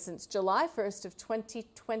portfolio since July 1st of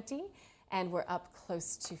 2020, and we're up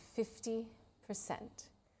close to 50%.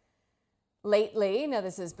 Lately, now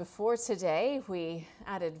this is before today, we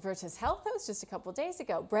added Virtus Health. That was just a couple of days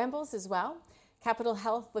ago. Brambles as well. Capital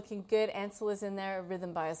Health looking good. Ansell is in there.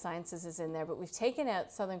 Rhythm Biosciences is in there. But we've taken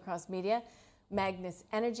out Southern Cross Media, Magnus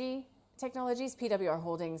Energy Technologies, PWR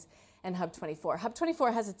Holdings, and Hub24.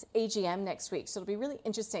 Hub24 has its AGM next week, so it'll be really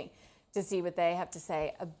interesting to see what they have to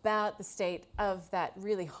say about the state of that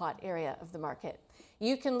really hot area of the market.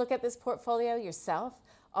 You can look at this portfolio yourself,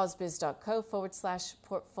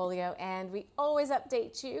 ausbiz.co/portfolio, and we always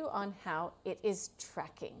update you on how it is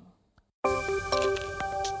tracking.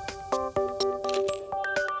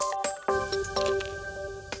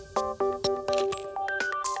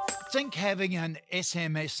 Think having an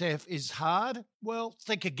SMSF is hard? Well,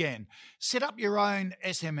 think again. Set up your own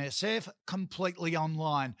SMSF completely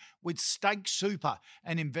online with Stake Super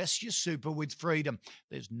and invest your super with freedom.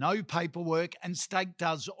 There's no paperwork and Stake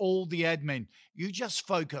does all the admin. You just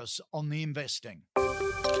focus on the investing.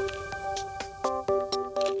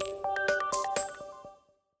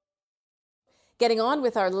 Getting on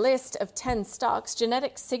with our list of 10 stocks,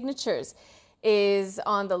 Genetic Signatures is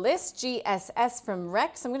on the list. GSS from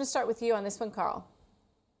Rex. I'm going to start with you on this one, Carl.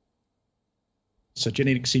 So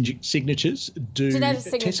Genetic Signatures do Genetic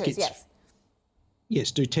test Signatures, kits. yes.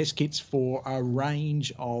 Yes, do test kits for a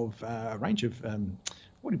range of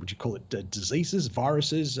what would you call it? Diseases,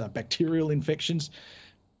 viruses, bacterial infections,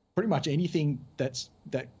 pretty much anything that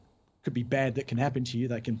could be bad that can happen to you.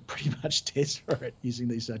 They can pretty much test for it using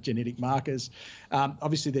these genetic markers.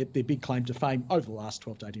 Obviously, their big claim to fame over the last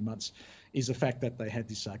 12 to 18 months is the fact that they had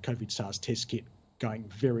this COVID SARS test kit going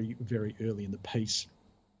very, very early in the piece,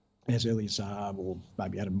 as early as, or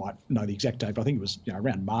maybe Adam might know the exact date, but I think it was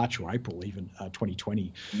around March or April even,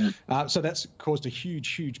 2020. Yeah. So that's caused a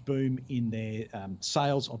huge boom in their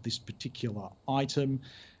sales of this particular item.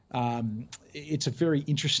 It's a very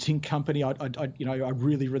interesting company. I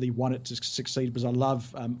really want it to succeed because I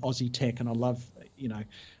love Aussie tech, and I love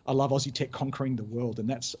Aussie tech conquering the world, and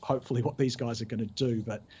that's hopefully what these guys are going to do.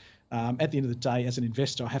 But at the end of the day, as an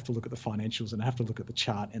investor, I have to look at the financials and I have to look at the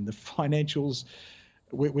chart. And the financials,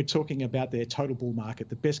 we're talking about their total bull market.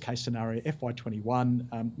 The best case scenario,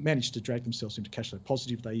 FY21, managed to drag themselves into cash flow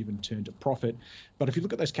positive. They even turned a profit. But if you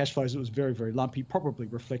look at those cash flows, it was very, very lumpy, probably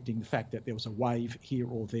reflecting the fact that there was a wave here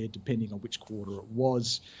or there, depending on which quarter it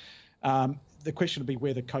was. The question will be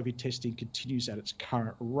whether COVID testing continues at its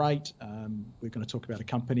current rate. We're going to talk about a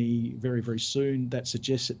company very, very soon that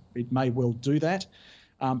suggests it may well do that.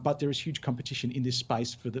 But there is huge competition in this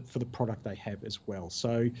space for the product they have as well.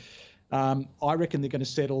 So I reckon they're going to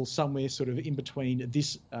settle somewhere sort of in between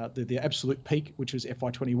this, the absolute peak, which was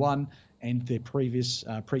FY21, and their previous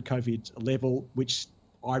pre-COVID level, which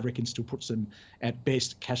I reckon still puts them at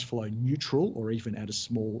best cash flow neutral or even at a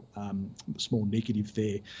small negative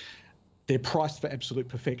there. They're priced for absolute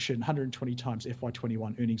perfection, 120 times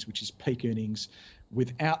FY21 earnings, which is peak earnings,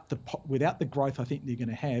 without the growth I think they're going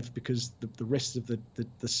to have, because the rest of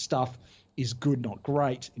the stuff is good, not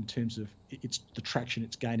great, in terms of it's the traction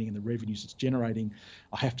it's gaining and the revenues it's generating.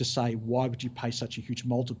 I have to say, why would you pay such a huge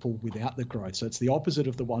multiple without the growth? So it's the opposite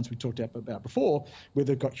of the ones we talked about before, where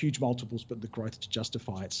they've got huge multiples but the growth to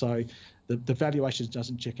justify it. So the valuation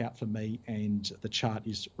doesn't check out for me, and the chart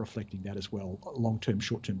is reflecting that as well. Long-term,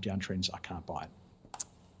 short-term downtrends, I can't buy it.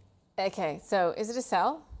 Okay, so is it a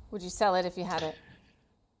sell? Would you sell it if you had it?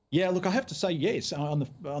 Yeah, look, I have to say yes, on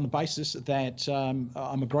the basis that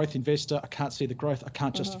I'm a growth investor. I can't see the growth. I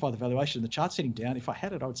can't justify the valuation. The chart's sitting down. If I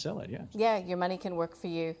had it, I would sell it, yeah. Yeah, your money can work for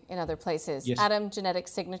you in other places. Yes. Adam, Genetic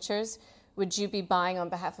Signatures, would you be buying on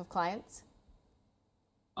behalf of clients?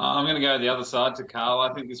 I'm going to go the other side to Carl.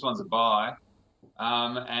 I think this one's a buy.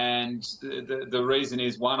 And the reason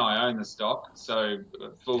is, one, I own the stock, so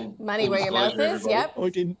full money where your mouth is, yep. Oh,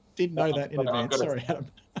 didn't know that in advance. Sorry, Adam.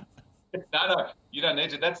 No, you don't need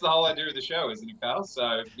to. That's the whole idea of the show, isn't it, Carl?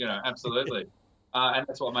 So, absolutely. And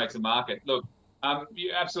that's what makes a market. Look,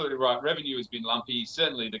 you're absolutely right. Revenue has been lumpy.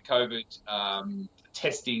 Certainly the COVID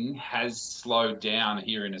testing has slowed down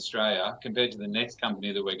here in Australia compared to the next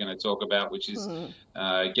company that we're going to talk about, which is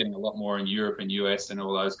getting a lot more in Europe and US and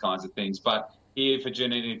all those kinds of things. But here for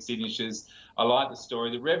Genetic Signatures, I like the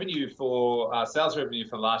story. The revenue for sales revenue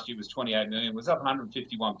for last year was 28 million, was up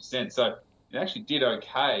 151%. So it actually did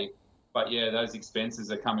okay. But yeah, those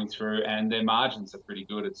expenses are coming through, and their margins are pretty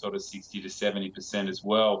good at sort of 60 to 70% as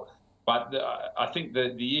well. But I think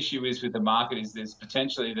the issue is with the market is there's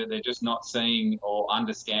potentially that they're just not seeing or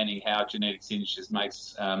understanding how Genetic Signatures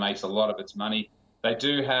makes a lot of its money. They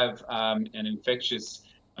do have an infectious,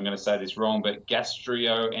 I'm going to say this wrong, but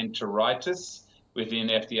gastroenteritis within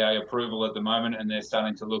FDA approval at the moment, and they're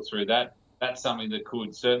starting to look through that. That's something that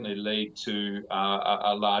could certainly lead to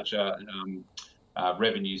a larger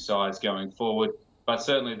revenue size going forward. But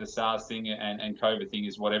certainly the SARS thing and COVID thing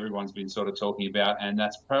is what everyone's been sort of talking about, and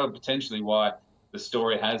that's probably potentially why the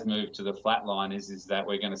story has moved to the flat line is that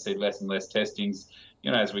we're going to see less and less testings.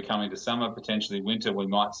 As we come into summer, potentially winter, we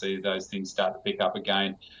might see those things start to pick up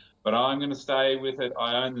again. But I'm going to stay with it.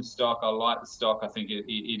 I own the stock. I like the stock. I think it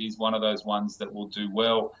is one of those ones that will do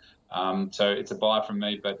well. So it's a buy from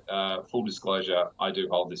me, but full disclosure, I do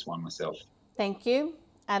hold this one myself. Thank you,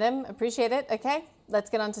 Adam. Appreciate it. Okay, let's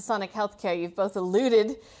get on to Sonic Healthcare. You've both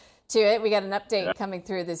alluded to it. We got an update coming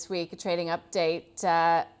through this week, a trading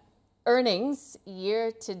update. Earnings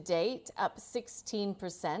year to date up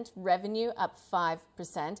 16%, revenue up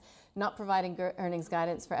 5%. Not providing earnings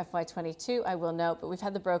guidance for FY22, I will note, but we've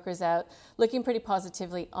had the brokers out looking pretty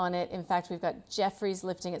positively on it. In fact, we've got Jefferies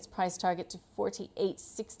lifting its price target to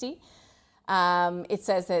 $48.60. It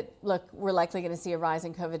says that, look, we're likely going to see a rise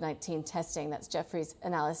in COVID-19 testing. That's Jefferies'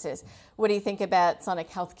 analysis. What do you think about Sonic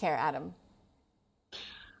Healthcare, Adam?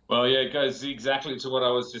 Well, yeah, it goes exactly to what I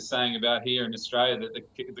was just saying about here in Australia, that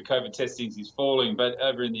the COVID testings is falling. But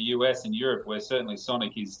over in the US and Europe, where certainly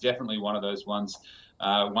Sonic is definitely one of those ones,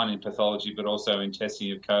 one in pathology, but also in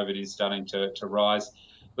testing of COVID is starting to rise.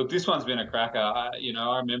 Look, this one's been a cracker. I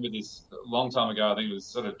remember this a long time ago. I think it was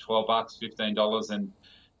sort of $12, $15, and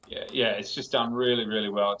yeah, it's just done really, really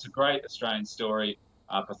well. It's a great Australian story.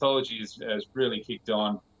 Pathology has really kicked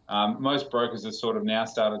on. Most brokers have sort of now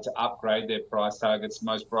started to upgrade their price targets.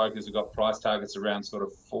 Most brokers have got price targets around sort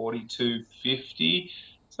of $42.50,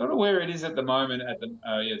 sort of where it is at the moment.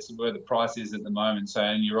 It's where the price is at the moment. So,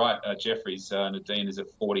 and you're right, Jefferies, Nadine, is at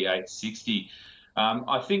 $48.60.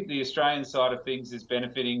 I think the Australian side of things is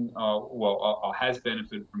benefiting, has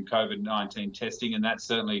benefited from COVID-19 testing, and that's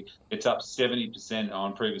certainly, it's up 70%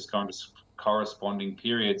 on previous corresponding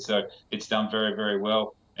period. So it's done very, very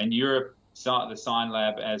well. And Europe, the Sign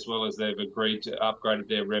Lab, as well as they've agreed to upgrade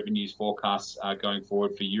their revenues forecasts going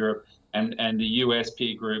forward for Europe. And the US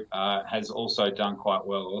peer group has also done quite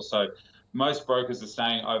well. Also, most brokers are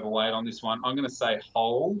staying overweight on this one. I'm going to say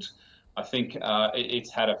hold. I think it's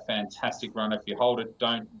had a fantastic run. If you hold it,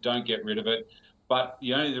 don't get rid of it. But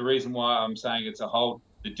the reason why I'm saying it's a hold,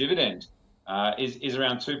 the dividend is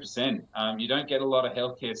around 2%. You don't get a lot of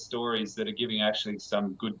healthcare stories that are giving actually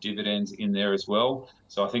some good dividends in there as well.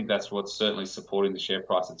 So I think that's what's certainly supporting the share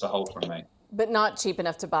price. It's a hold from me. But not cheap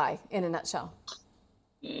enough to buy, in a nutshell.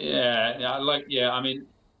 Yes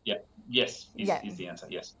is the answer,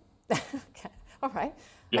 yes. Okay, all right.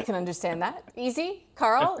 I can understand that. Easy,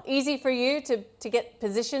 Carl, easy for you to get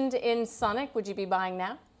positioned in Sonic. Would you be buying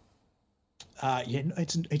now?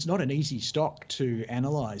 It's not an easy stock to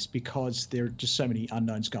analyse because there are just so many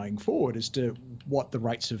unknowns going forward as to what the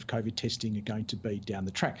rates of COVID testing are going to be down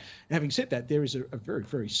the track. Having said that, there is a very,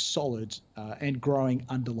 very solid and growing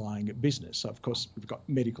underlying business. So, of course, we've got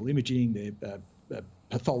medical imaging, the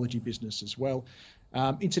pathology business as well.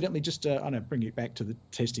 Incidentally, just I don't know, bring it back to the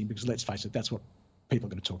testing because let's face it, that's what people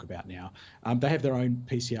are going to talk about now. They have their own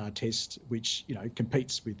PCR test, which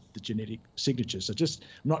competes with the genetic signatures. So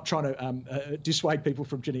I'm not trying to dissuade people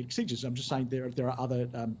from genetic signatures. I'm just saying there are other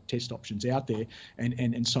test options out there,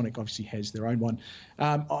 and Sonic obviously has their own one.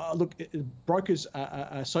 Look, brokers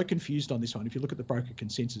are so confused on this one. If you look at the broker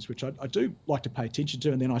consensus, which I do like to pay attention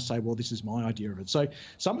to, and then I say, well, this is my idea of it. So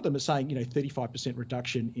some of them are saying 35%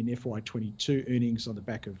 reduction in FY22 earnings on the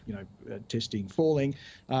back of testing falling,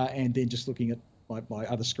 and then just looking at my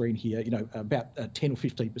other screen here, about 10 or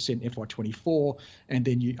 15% FY24, and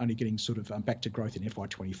then you're only getting sort of back to growth in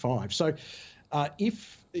FY25. So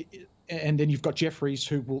and then you've got Jefferies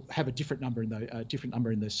who will have a different number in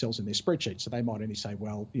the cells in their spreadsheet. So they might only say,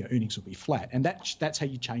 well, earnings will be flat, and that's how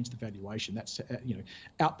you change the valuation. That's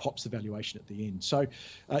out pops the valuation at the end. So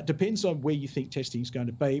it depends on where you think testing is going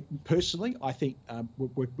to be. Personally, I think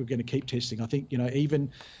we're going to keep testing. I think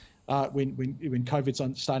even when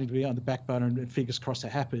COVID's starting to be on the back burner and fingers crossed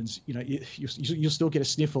that happens, you'll still get a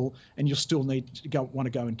sniffle and you'll still want to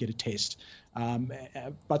go and get a test.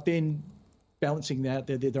 But then balancing that,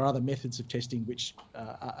 there are other methods of testing which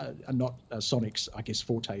are not Sonic's, I guess,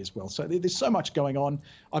 forte as well. So there's so much going on.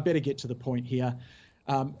 I better get to the point here.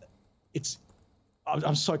 I'm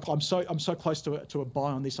so close to a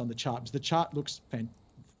buy on this on the chart because the chart looks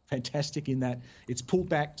fantastic in that it's pulled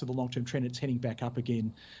back to the long-term trend. It's heading back up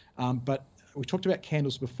again. But we talked about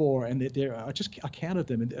candles before, and I counted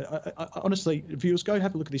them. And honestly, viewers, go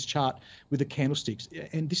have a look at this chart with the candlesticks.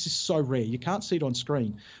 And this is so rare. You can't see it on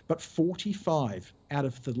screen. But 45 out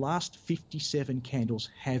of the last 57 candles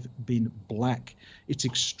have been black. It's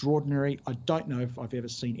extraordinary. I don't know if I've ever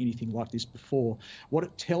seen anything like this before. What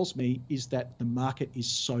it tells me is that the market is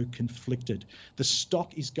so conflicted. The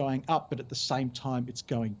stock is going up, but at the same time, it's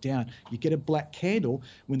going down. You get a black candle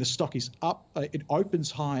when the stock is up. It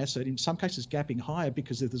opens higher, so in some cases gapping higher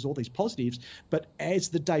because there's all these positives. But as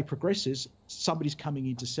the day progresses, somebody's coming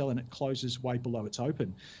in to sell and it closes way below its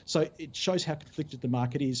open. So it shows how conflicted the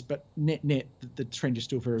market is, but net, the trend is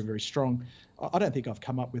still very, very strong. I don't think I've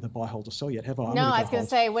come up with a buy, hold, or sell yet, have I? No, I was going to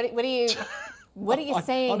say, what are you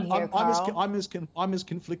saying here, Carl? I'm as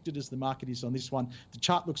conflicted as the market is on this one. The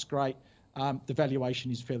chart looks great. The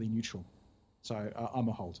valuation is fairly neutral. So I'm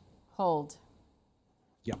a hold. Hold.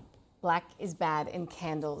 Yeah. Black is bad in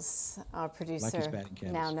candles. Our producer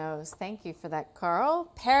now knows. Thank you for that,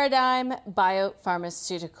 Carl. Paradigm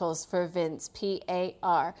Biopharmaceuticals for Vince,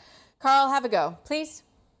 PAR. Carl, have a go, please.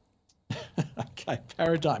 Okay,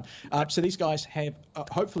 Paradigm. So these guys have,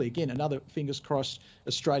 hopefully, again, another, fingers crossed,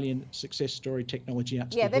 Australian success story technology out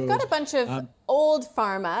to the world. Yeah, they've got a bunch of old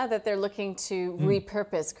pharma that they're looking to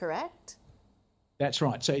repurpose, correct? That's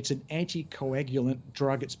right. So it's an anticoagulant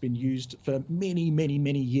drug. It's been used for many, many,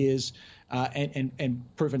 many years and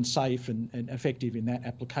proven safe and effective in that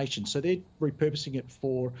application. So they're repurposing it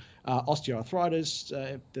for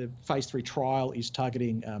osteoarthritis. The phase 3 trial is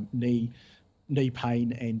targeting knee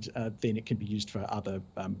pain, and then it can be used for other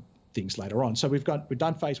things later on. So we've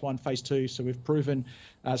done phase 1, phase 2. So we've proven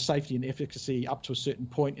safety and efficacy up to a certain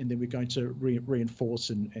point, and then we're going to reinforce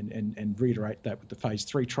and reiterate that with the phase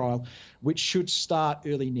 3 trial, which should start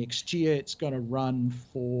early next year. It's going to run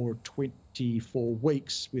for 24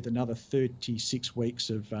 weeks with another 36 weeks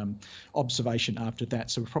of observation after that.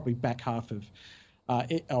 So we're probably back half of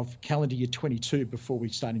calendar year 22 before we're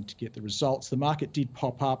starting to get the results. The market did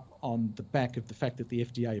pop up on the back of the fact that the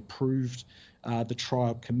FDA approved the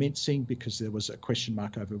trial commencing because there was a question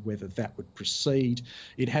mark over whether that would proceed.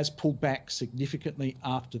 It has pulled back significantly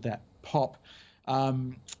after that pop.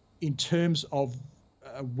 In terms of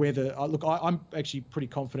whether, I'm actually pretty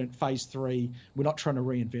confident phase 3, we're not trying to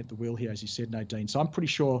reinvent the wheel here, as you said, Nadine. So I'm pretty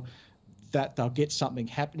sure that they'll get something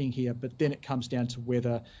happening here, but then it comes down to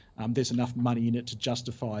whether there's enough money in it to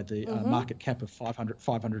justify the market cap of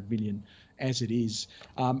 500 million as it is.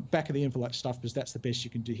 Back of the envelope stuff, because that's the best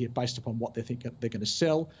you can do here based upon what they think they're going to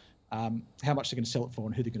sell. how much they're going to sell it for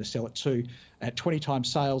and who they're going to sell it to. At 20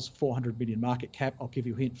 times sales, 400 million market cap, I'll give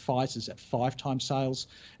you a hint, Pfizer's at 5 times sales.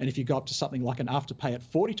 And if you go up to something like an Afterpay at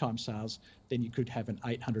 40 times sales, then you could have an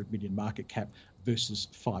 800 million market cap versus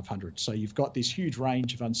 500. So you've got this huge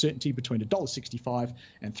range of uncertainty between $1.65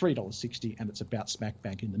 and $3.60, and it's about smack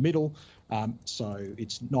bang in the middle. So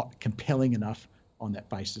it's not compelling enough on that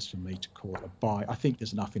basis for me to call it a buy. I think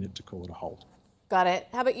there's enough in it to call it a hold. Got it.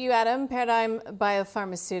 How about you, Adam? Paradigm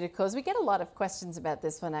Biopharmaceuticals. We get a lot of questions about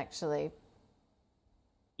this one, actually.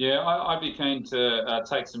 Yeah, I'd be keen to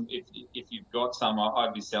take some. If you've got some,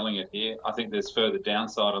 I'd be selling it here. I think there's further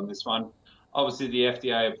downside on this one. Obviously, the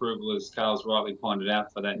FDA approval, as Carl's rightly pointed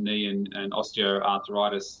out, for that knee and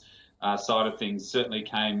osteoarthritis side of things certainly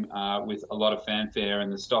came with a lot of fanfare,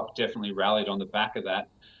 and the stock definitely rallied on the back of that.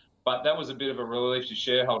 But that was a bit of a relief to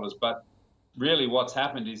shareholders. But really what's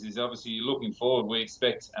happened is obviously looking forward, we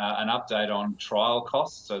expect an update on trial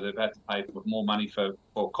costs. So they've had to pay more money for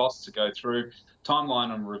costs to go through. Timeline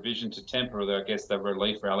on revision to temper, I guess, the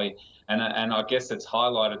relief rally. And I guess it's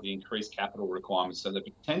highlighted the increased capital requirements. So they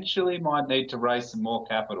potentially might need to raise some more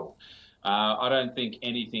capital. I don't think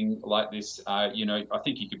anything like this, I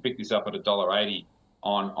think you could pick this up at $1.80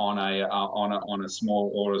 on a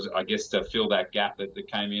small order, I guess, to fill that gap that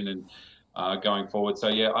came in and going forward. So,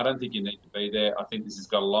 yeah, I don't think you need to be there. I think this has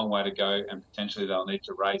got a long way to go, and potentially they'll need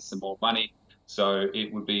to raise some more money. So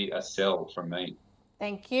it would be a sell from me.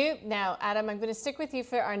 Thank you. Now, Adam, I'm going to stick with you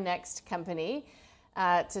for our next company.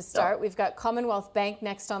 To start, we've got Commonwealth Bank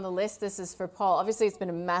next on the list. This is for Paul. Obviously, it's been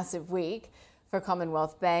a massive week for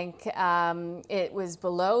Commonwealth Bank. It was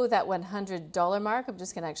below that $100 mark. I'm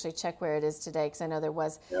just going to actually check where it is today because I know there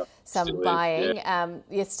was some buying.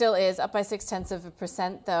 It still is up by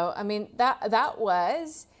 0.6%, though. I mean, that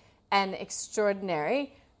was an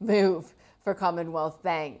extraordinary move for Commonwealth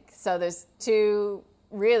Bank. So there's just two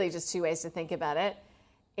ways to think about it.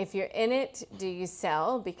 If you're in it, do you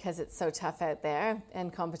sell because it's so tough out there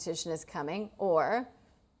and competition is coming, or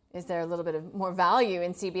is there a little bit of more value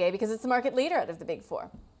in CBA because it's the market leader out of the big four?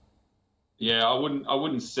 Yeah, I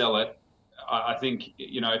wouldn't sell it. I think,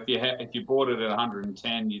 if you bought it at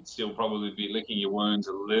 110, you'd still probably be licking your wounds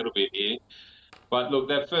a little bit here. But look,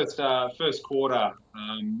 that first quarter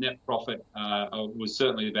net profit was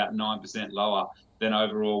certainly about 9% lower than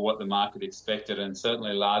overall what the market expected, and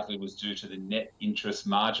certainly largely was due to the net interest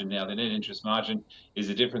margin. Now, the net interest margin is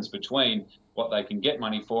the difference between what they can get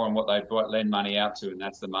money for and what they lend money out to, and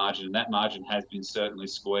that's the margin. And that margin has been certainly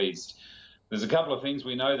squeezed. There's a couple of things.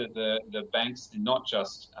 We know that the banks, not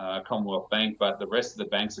just Commonwealth Bank, but the rest of the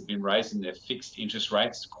banks have been raising their fixed interest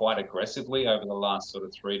rates quite aggressively over the last sort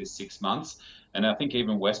of 3 to 6 months. And I think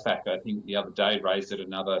even Westpac, I think the other day, raised it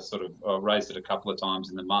a couple of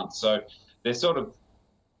times in the month. So they're sort of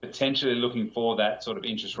potentially looking for that sort of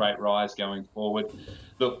interest rate rise going forward.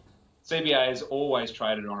 Look, CBA has always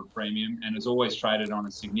traded on a premium and has always traded on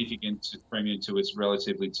a significant premium to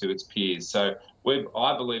its peers. So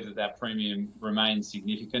I believe that premium remains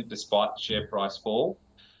significant despite the share price fall.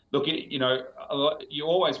 Look, you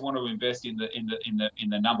always want to invest in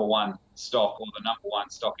the number one stock or the number one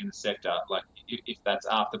stock in the sector, like if that's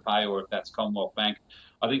Afterpay or if that's Commonwealth Bank.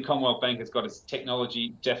 I think Commonwealth Bank has got its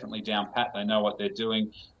technology definitely down pat. They know what they're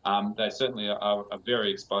doing. They certainly are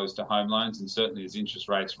very exposed to home loans, and certainly as interest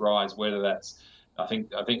rates rise, whether that's, I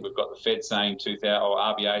think we've got the Fed saying or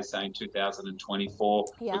RBA saying 2024.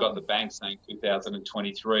 Yeah. We've got the bank saying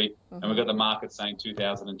 2023, and we've got the market saying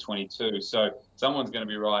 2022. So someone's going to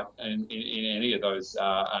be right in any of those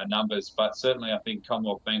numbers. But certainly I think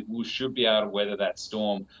Commonwealth Bank should be able to weather that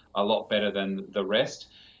storm a lot better than the rest.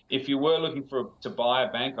 If you were looking to buy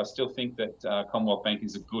a bank, I still think that Commonwealth Bank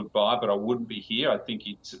is a good buy, but I wouldn't be here. I think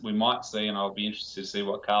we might see, and I'll be interested to see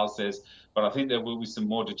what Carl says, but I think there will be some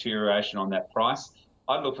more deterioration on that price.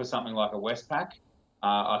 I'd look for something like a Westpac.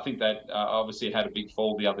 I think that obviously had a big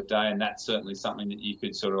fall the other day, and that's certainly something that you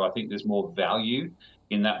could I think there's more value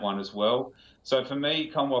in that one as well. So for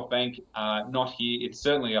me, Commonwealth Bank, not here. It's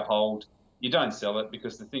certainly a hold. You don't sell it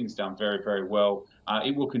because the thing's done very, very well.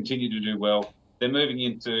 It will continue to do well. They're moving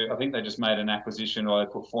into, I think they just made an acquisition, or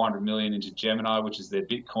they put $400 million into Gemini, which is their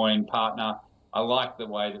Bitcoin partner. I like the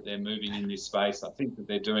way that they're moving in this space. I think that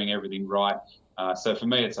they're doing everything right. So for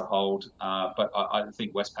me, it's a hold. But I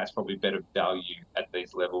think Westpac's probably better value at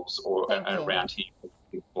these levels or around here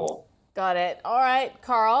before. Got it. All right,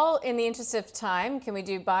 Carl, in the interest of time, can we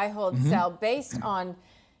do buy, hold, sell based on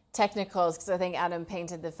technicals? Because I think Adam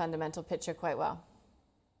painted the fundamental picture quite well.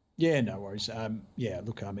 Yeah, no worries.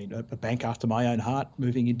 Look, I mean, a bank after my own heart,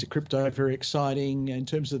 moving into crypto, very exciting. In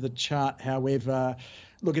terms of the chart, however,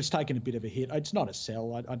 look, it's taken a bit of a hit. It's not a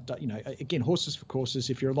sell. Again, horses for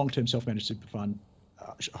courses. If you're a long-term self-managed super fund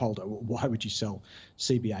holder, why would you sell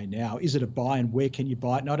CBA now? Is it a buy, and where can you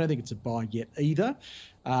buy it? And I don't think it's a buy yet either.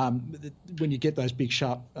 When you get those big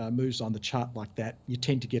sharp moves on the chart like that, you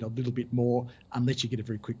tend to get a little bit more unless you get a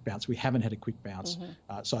very quick bounce. We haven't had a quick bounce.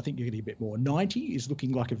 So I think you're getting a bit more. 90 is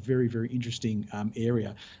looking like a very, very interesting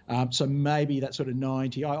area. So maybe that sort of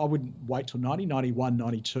 90, I wouldn't wait till 90, 91,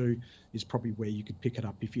 92 is probably where you could pick it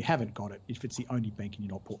up if you haven't got it, if it's the only bank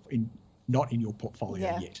not in your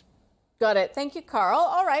portfolio yet. Got it. Thank you, Carl.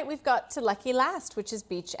 All right, we've got to lucky last, which is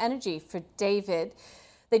Beach Energy for David.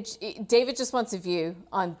 David just wants a view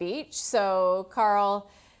on Beach. So, Carl,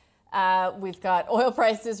 we've got oil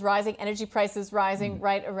prices rising, energy prices rising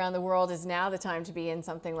right around the world. Is now the time to be in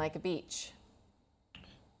something like a Beach?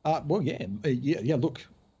 Look,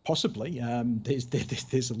 possibly.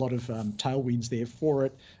 There's a lot of tailwinds there for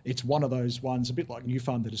it. It's one of those ones, a bit like New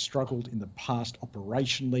Fund, that has struggled in the past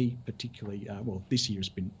operationally, particularly, this year has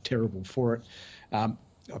been terrible for it.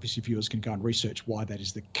 Obviously, viewers can go and research why that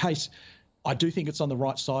is the case. I do think it's on the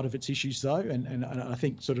right side of its issues, though, and I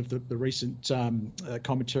think sort of the recent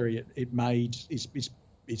commentary it made is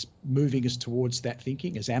moving us towards that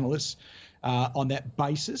thinking as analysts. On that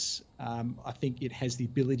basis, I think it has the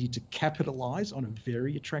ability to capitalise on a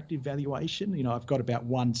very attractive valuation. You know, I've got about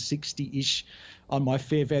 160-ish on my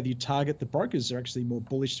fair value target. The brokers are actually more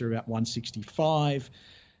bullish. They're about 165.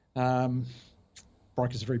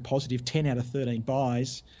 Brokers are very positive, 10 out of 13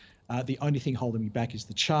 buys. The only thing holding me back is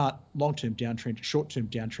the chart, long-term downtrend, short-term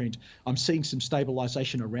downtrend. I'm seeing some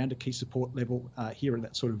stabilisation around a key support level here at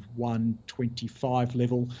that sort of 125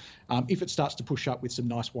 level. If it starts to push up with some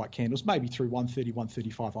nice white candles, maybe through 130,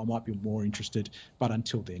 135, I might be more interested. But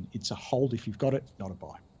until then, it's a hold if you've got it, not a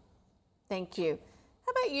buy. Thank you.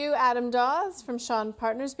 How about you, Adam Dawes from Shawn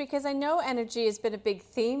Partners? Because I know energy has been a big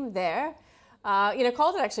theme there.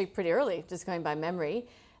 Called it actually pretty early, just going by memory.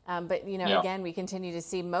 Again, we continue to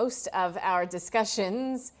see most of our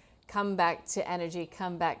discussions come back to energy,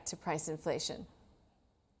 come back to price inflation.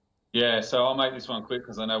 Yeah, so I'll make this one quick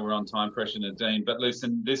because I know we're on time pressure, Nadine. But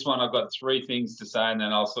listen, this one I've got three things to say and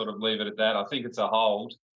then I'll sort of leave it at that. I think it's a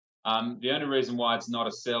hold. The only reason why it's not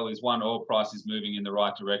a sell is, one, oil price is moving in the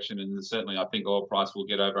right direction, and certainly I think oil price will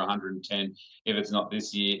get over 110 if it's not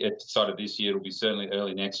this year. It'll be certainly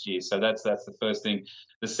early next year. So that's the first thing.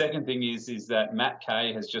 The second thing is that Matt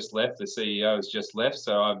Kay has just left. The CEO has just left.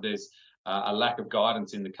 So there's a lack of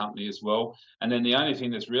guidance in the company as well. And then the only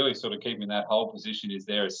thing that's really sort of keeping that whole position is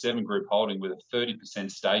there is Seven Group Holding with a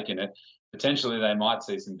 30% stake in it. Potentially they might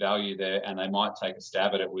see some value there and they might take a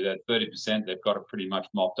stab at it. With that 30%, they've got it pretty much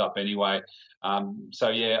mopped up anyway. I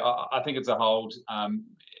think it's a hold.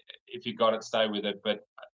 If you got it, stay with it. But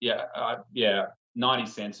 90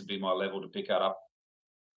 cents would be my level to pick that up.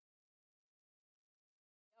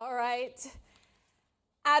 All right.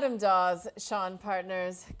 Adam Dawes, Shawn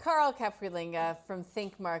Partners, Carl Caprilinga from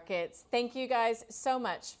Think Markets. Thank you guys so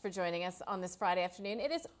much for joining us on this Friday afternoon.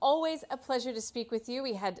 It is always a pleasure to speak with you.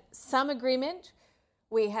 We had some agreement.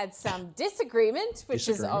 We had some disagreement, which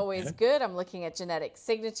is always good. I'm looking at genetic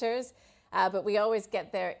signatures, but we always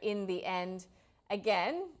get there in the end.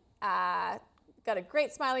 Again, got a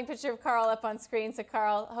great smiling picture of Carl up on screen. So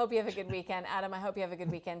Carl, hope you have a good weekend. Adam, I hope you have a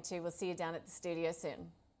good weekend too. We'll see you down at the studio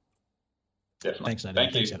soon. Definitely. Thanks, Adam.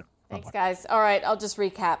 Thank you. Adam. Thanks, guys. All right, I'll just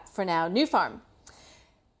recap for now. New Farm.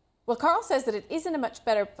 Well, Carl says that it isn't a much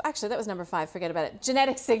better... Actually, that was number 5. Forget about it.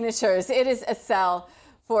 Genetic signatures. It is a sell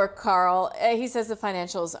for Carl. He says the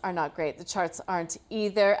financials are not great. The charts aren't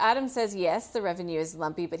either. Adam says, yes, the revenue is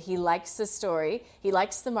lumpy, but he likes the story. He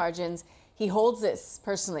likes the margins. He holds this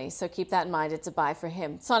personally, so keep that in mind. It's a buy for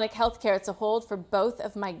him. Sonic Healthcare, it's a hold for both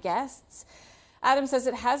of my guests. Adam says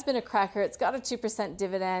it has been a cracker. It's got a 2%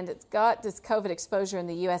 dividend. It's got this COVID exposure in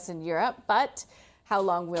the US and Europe, but how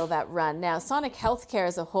long will that run? Now, Sonic Healthcare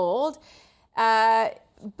is a hold,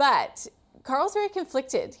 but Carl's very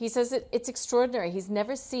conflicted. He says it's extraordinary. He's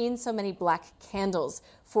never seen so many black candles,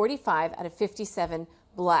 45 out of 57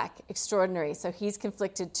 black. Extraordinary. So he's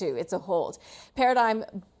conflicted too. It's a hold. Paradigm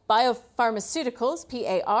Biopharmaceuticals,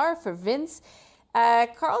 PAR for Vince.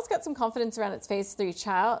 Carl's got some confidence around its phase 3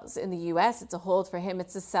 trials in the US. It's a hold for him.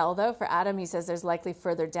 It's a sell, though. For Adam, he says there's likely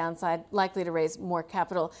further downside, likely to raise more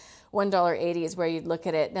capital. $1.80 is where you'd look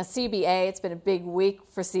at it. Now, CBA, it's been a big week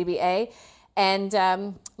for CBA. And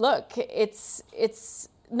look, it's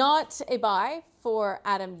not a buy for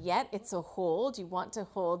Adam yet. It's a hold. You want to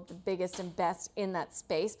hold the biggest and best in that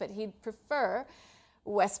space, but he'd prefer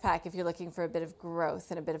Westpac if you're looking for a bit of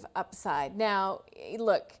growth and a bit of upside. Now,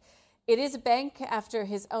 look, it is a bank after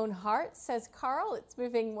his own heart, says Carl. It's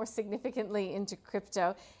moving more significantly into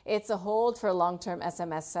crypto. It's a hold for a long-term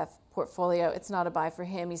SMSF portfolio. It's not a buy for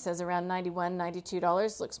him. He says around $91,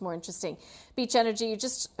 $92 looks more interesting. Beach Energy, you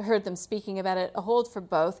just heard them speaking about it. A hold for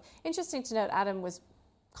both. Interesting to note, Adam was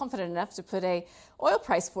confident enough to put a oil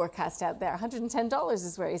price forecast out there. $110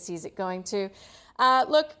 is where he sees it going to.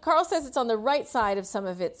 Look, Carl says it's on the right side of some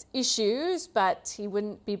of its issues, but he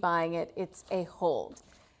wouldn't be buying it. It's a hold.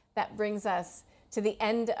 That brings us to the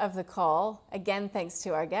end of the call. Again, thanks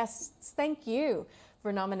to our guests. Thank you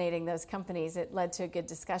for nominating those companies. It led to a good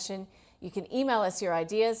discussion. You can email us your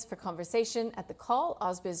ideas for conversation at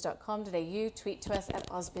thecall@ausbiz.com.au, tweet to us at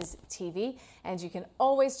ausbiztv, and you can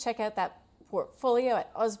always check out that portfolio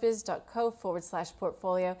at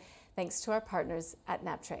ausbiz.co/portfolio. Thanks to our partners at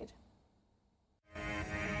NabTrade.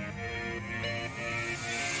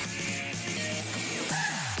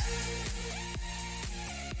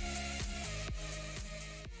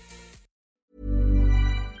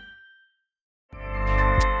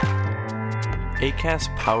 Acast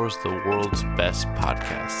powers the world's best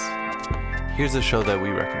podcasts. Here's a show that we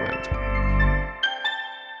recommend.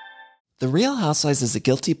 The Real Housewives is a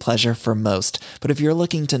guilty pleasure for most, but if you're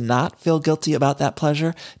looking to not feel guilty about that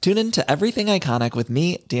pleasure, tune in to Everything Iconic with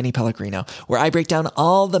me, Danny Pellegrino, where I break down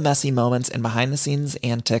all the messy moments and behind-the-scenes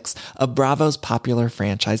antics of Bravo's popular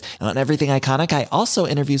franchise. And on Everything Iconic, I also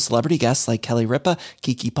interview celebrity guests like Kelly Ripa,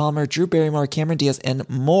 Keke Palmer, Drew Barrymore, Cameron Diaz, and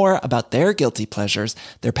more about their guilty pleasures,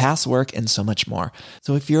 their past work, and so much more.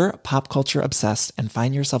 So if you're pop culture obsessed and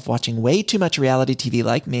find yourself watching way too much reality TV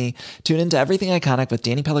like me, tune into Everything Iconic with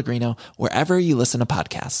Danny Pellegrino, wherever you listen to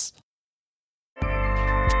podcasts.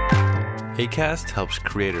 Acast helps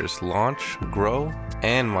creators launch, grow,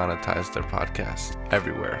 and monetize their podcasts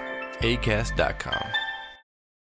everywhere. Acast.com.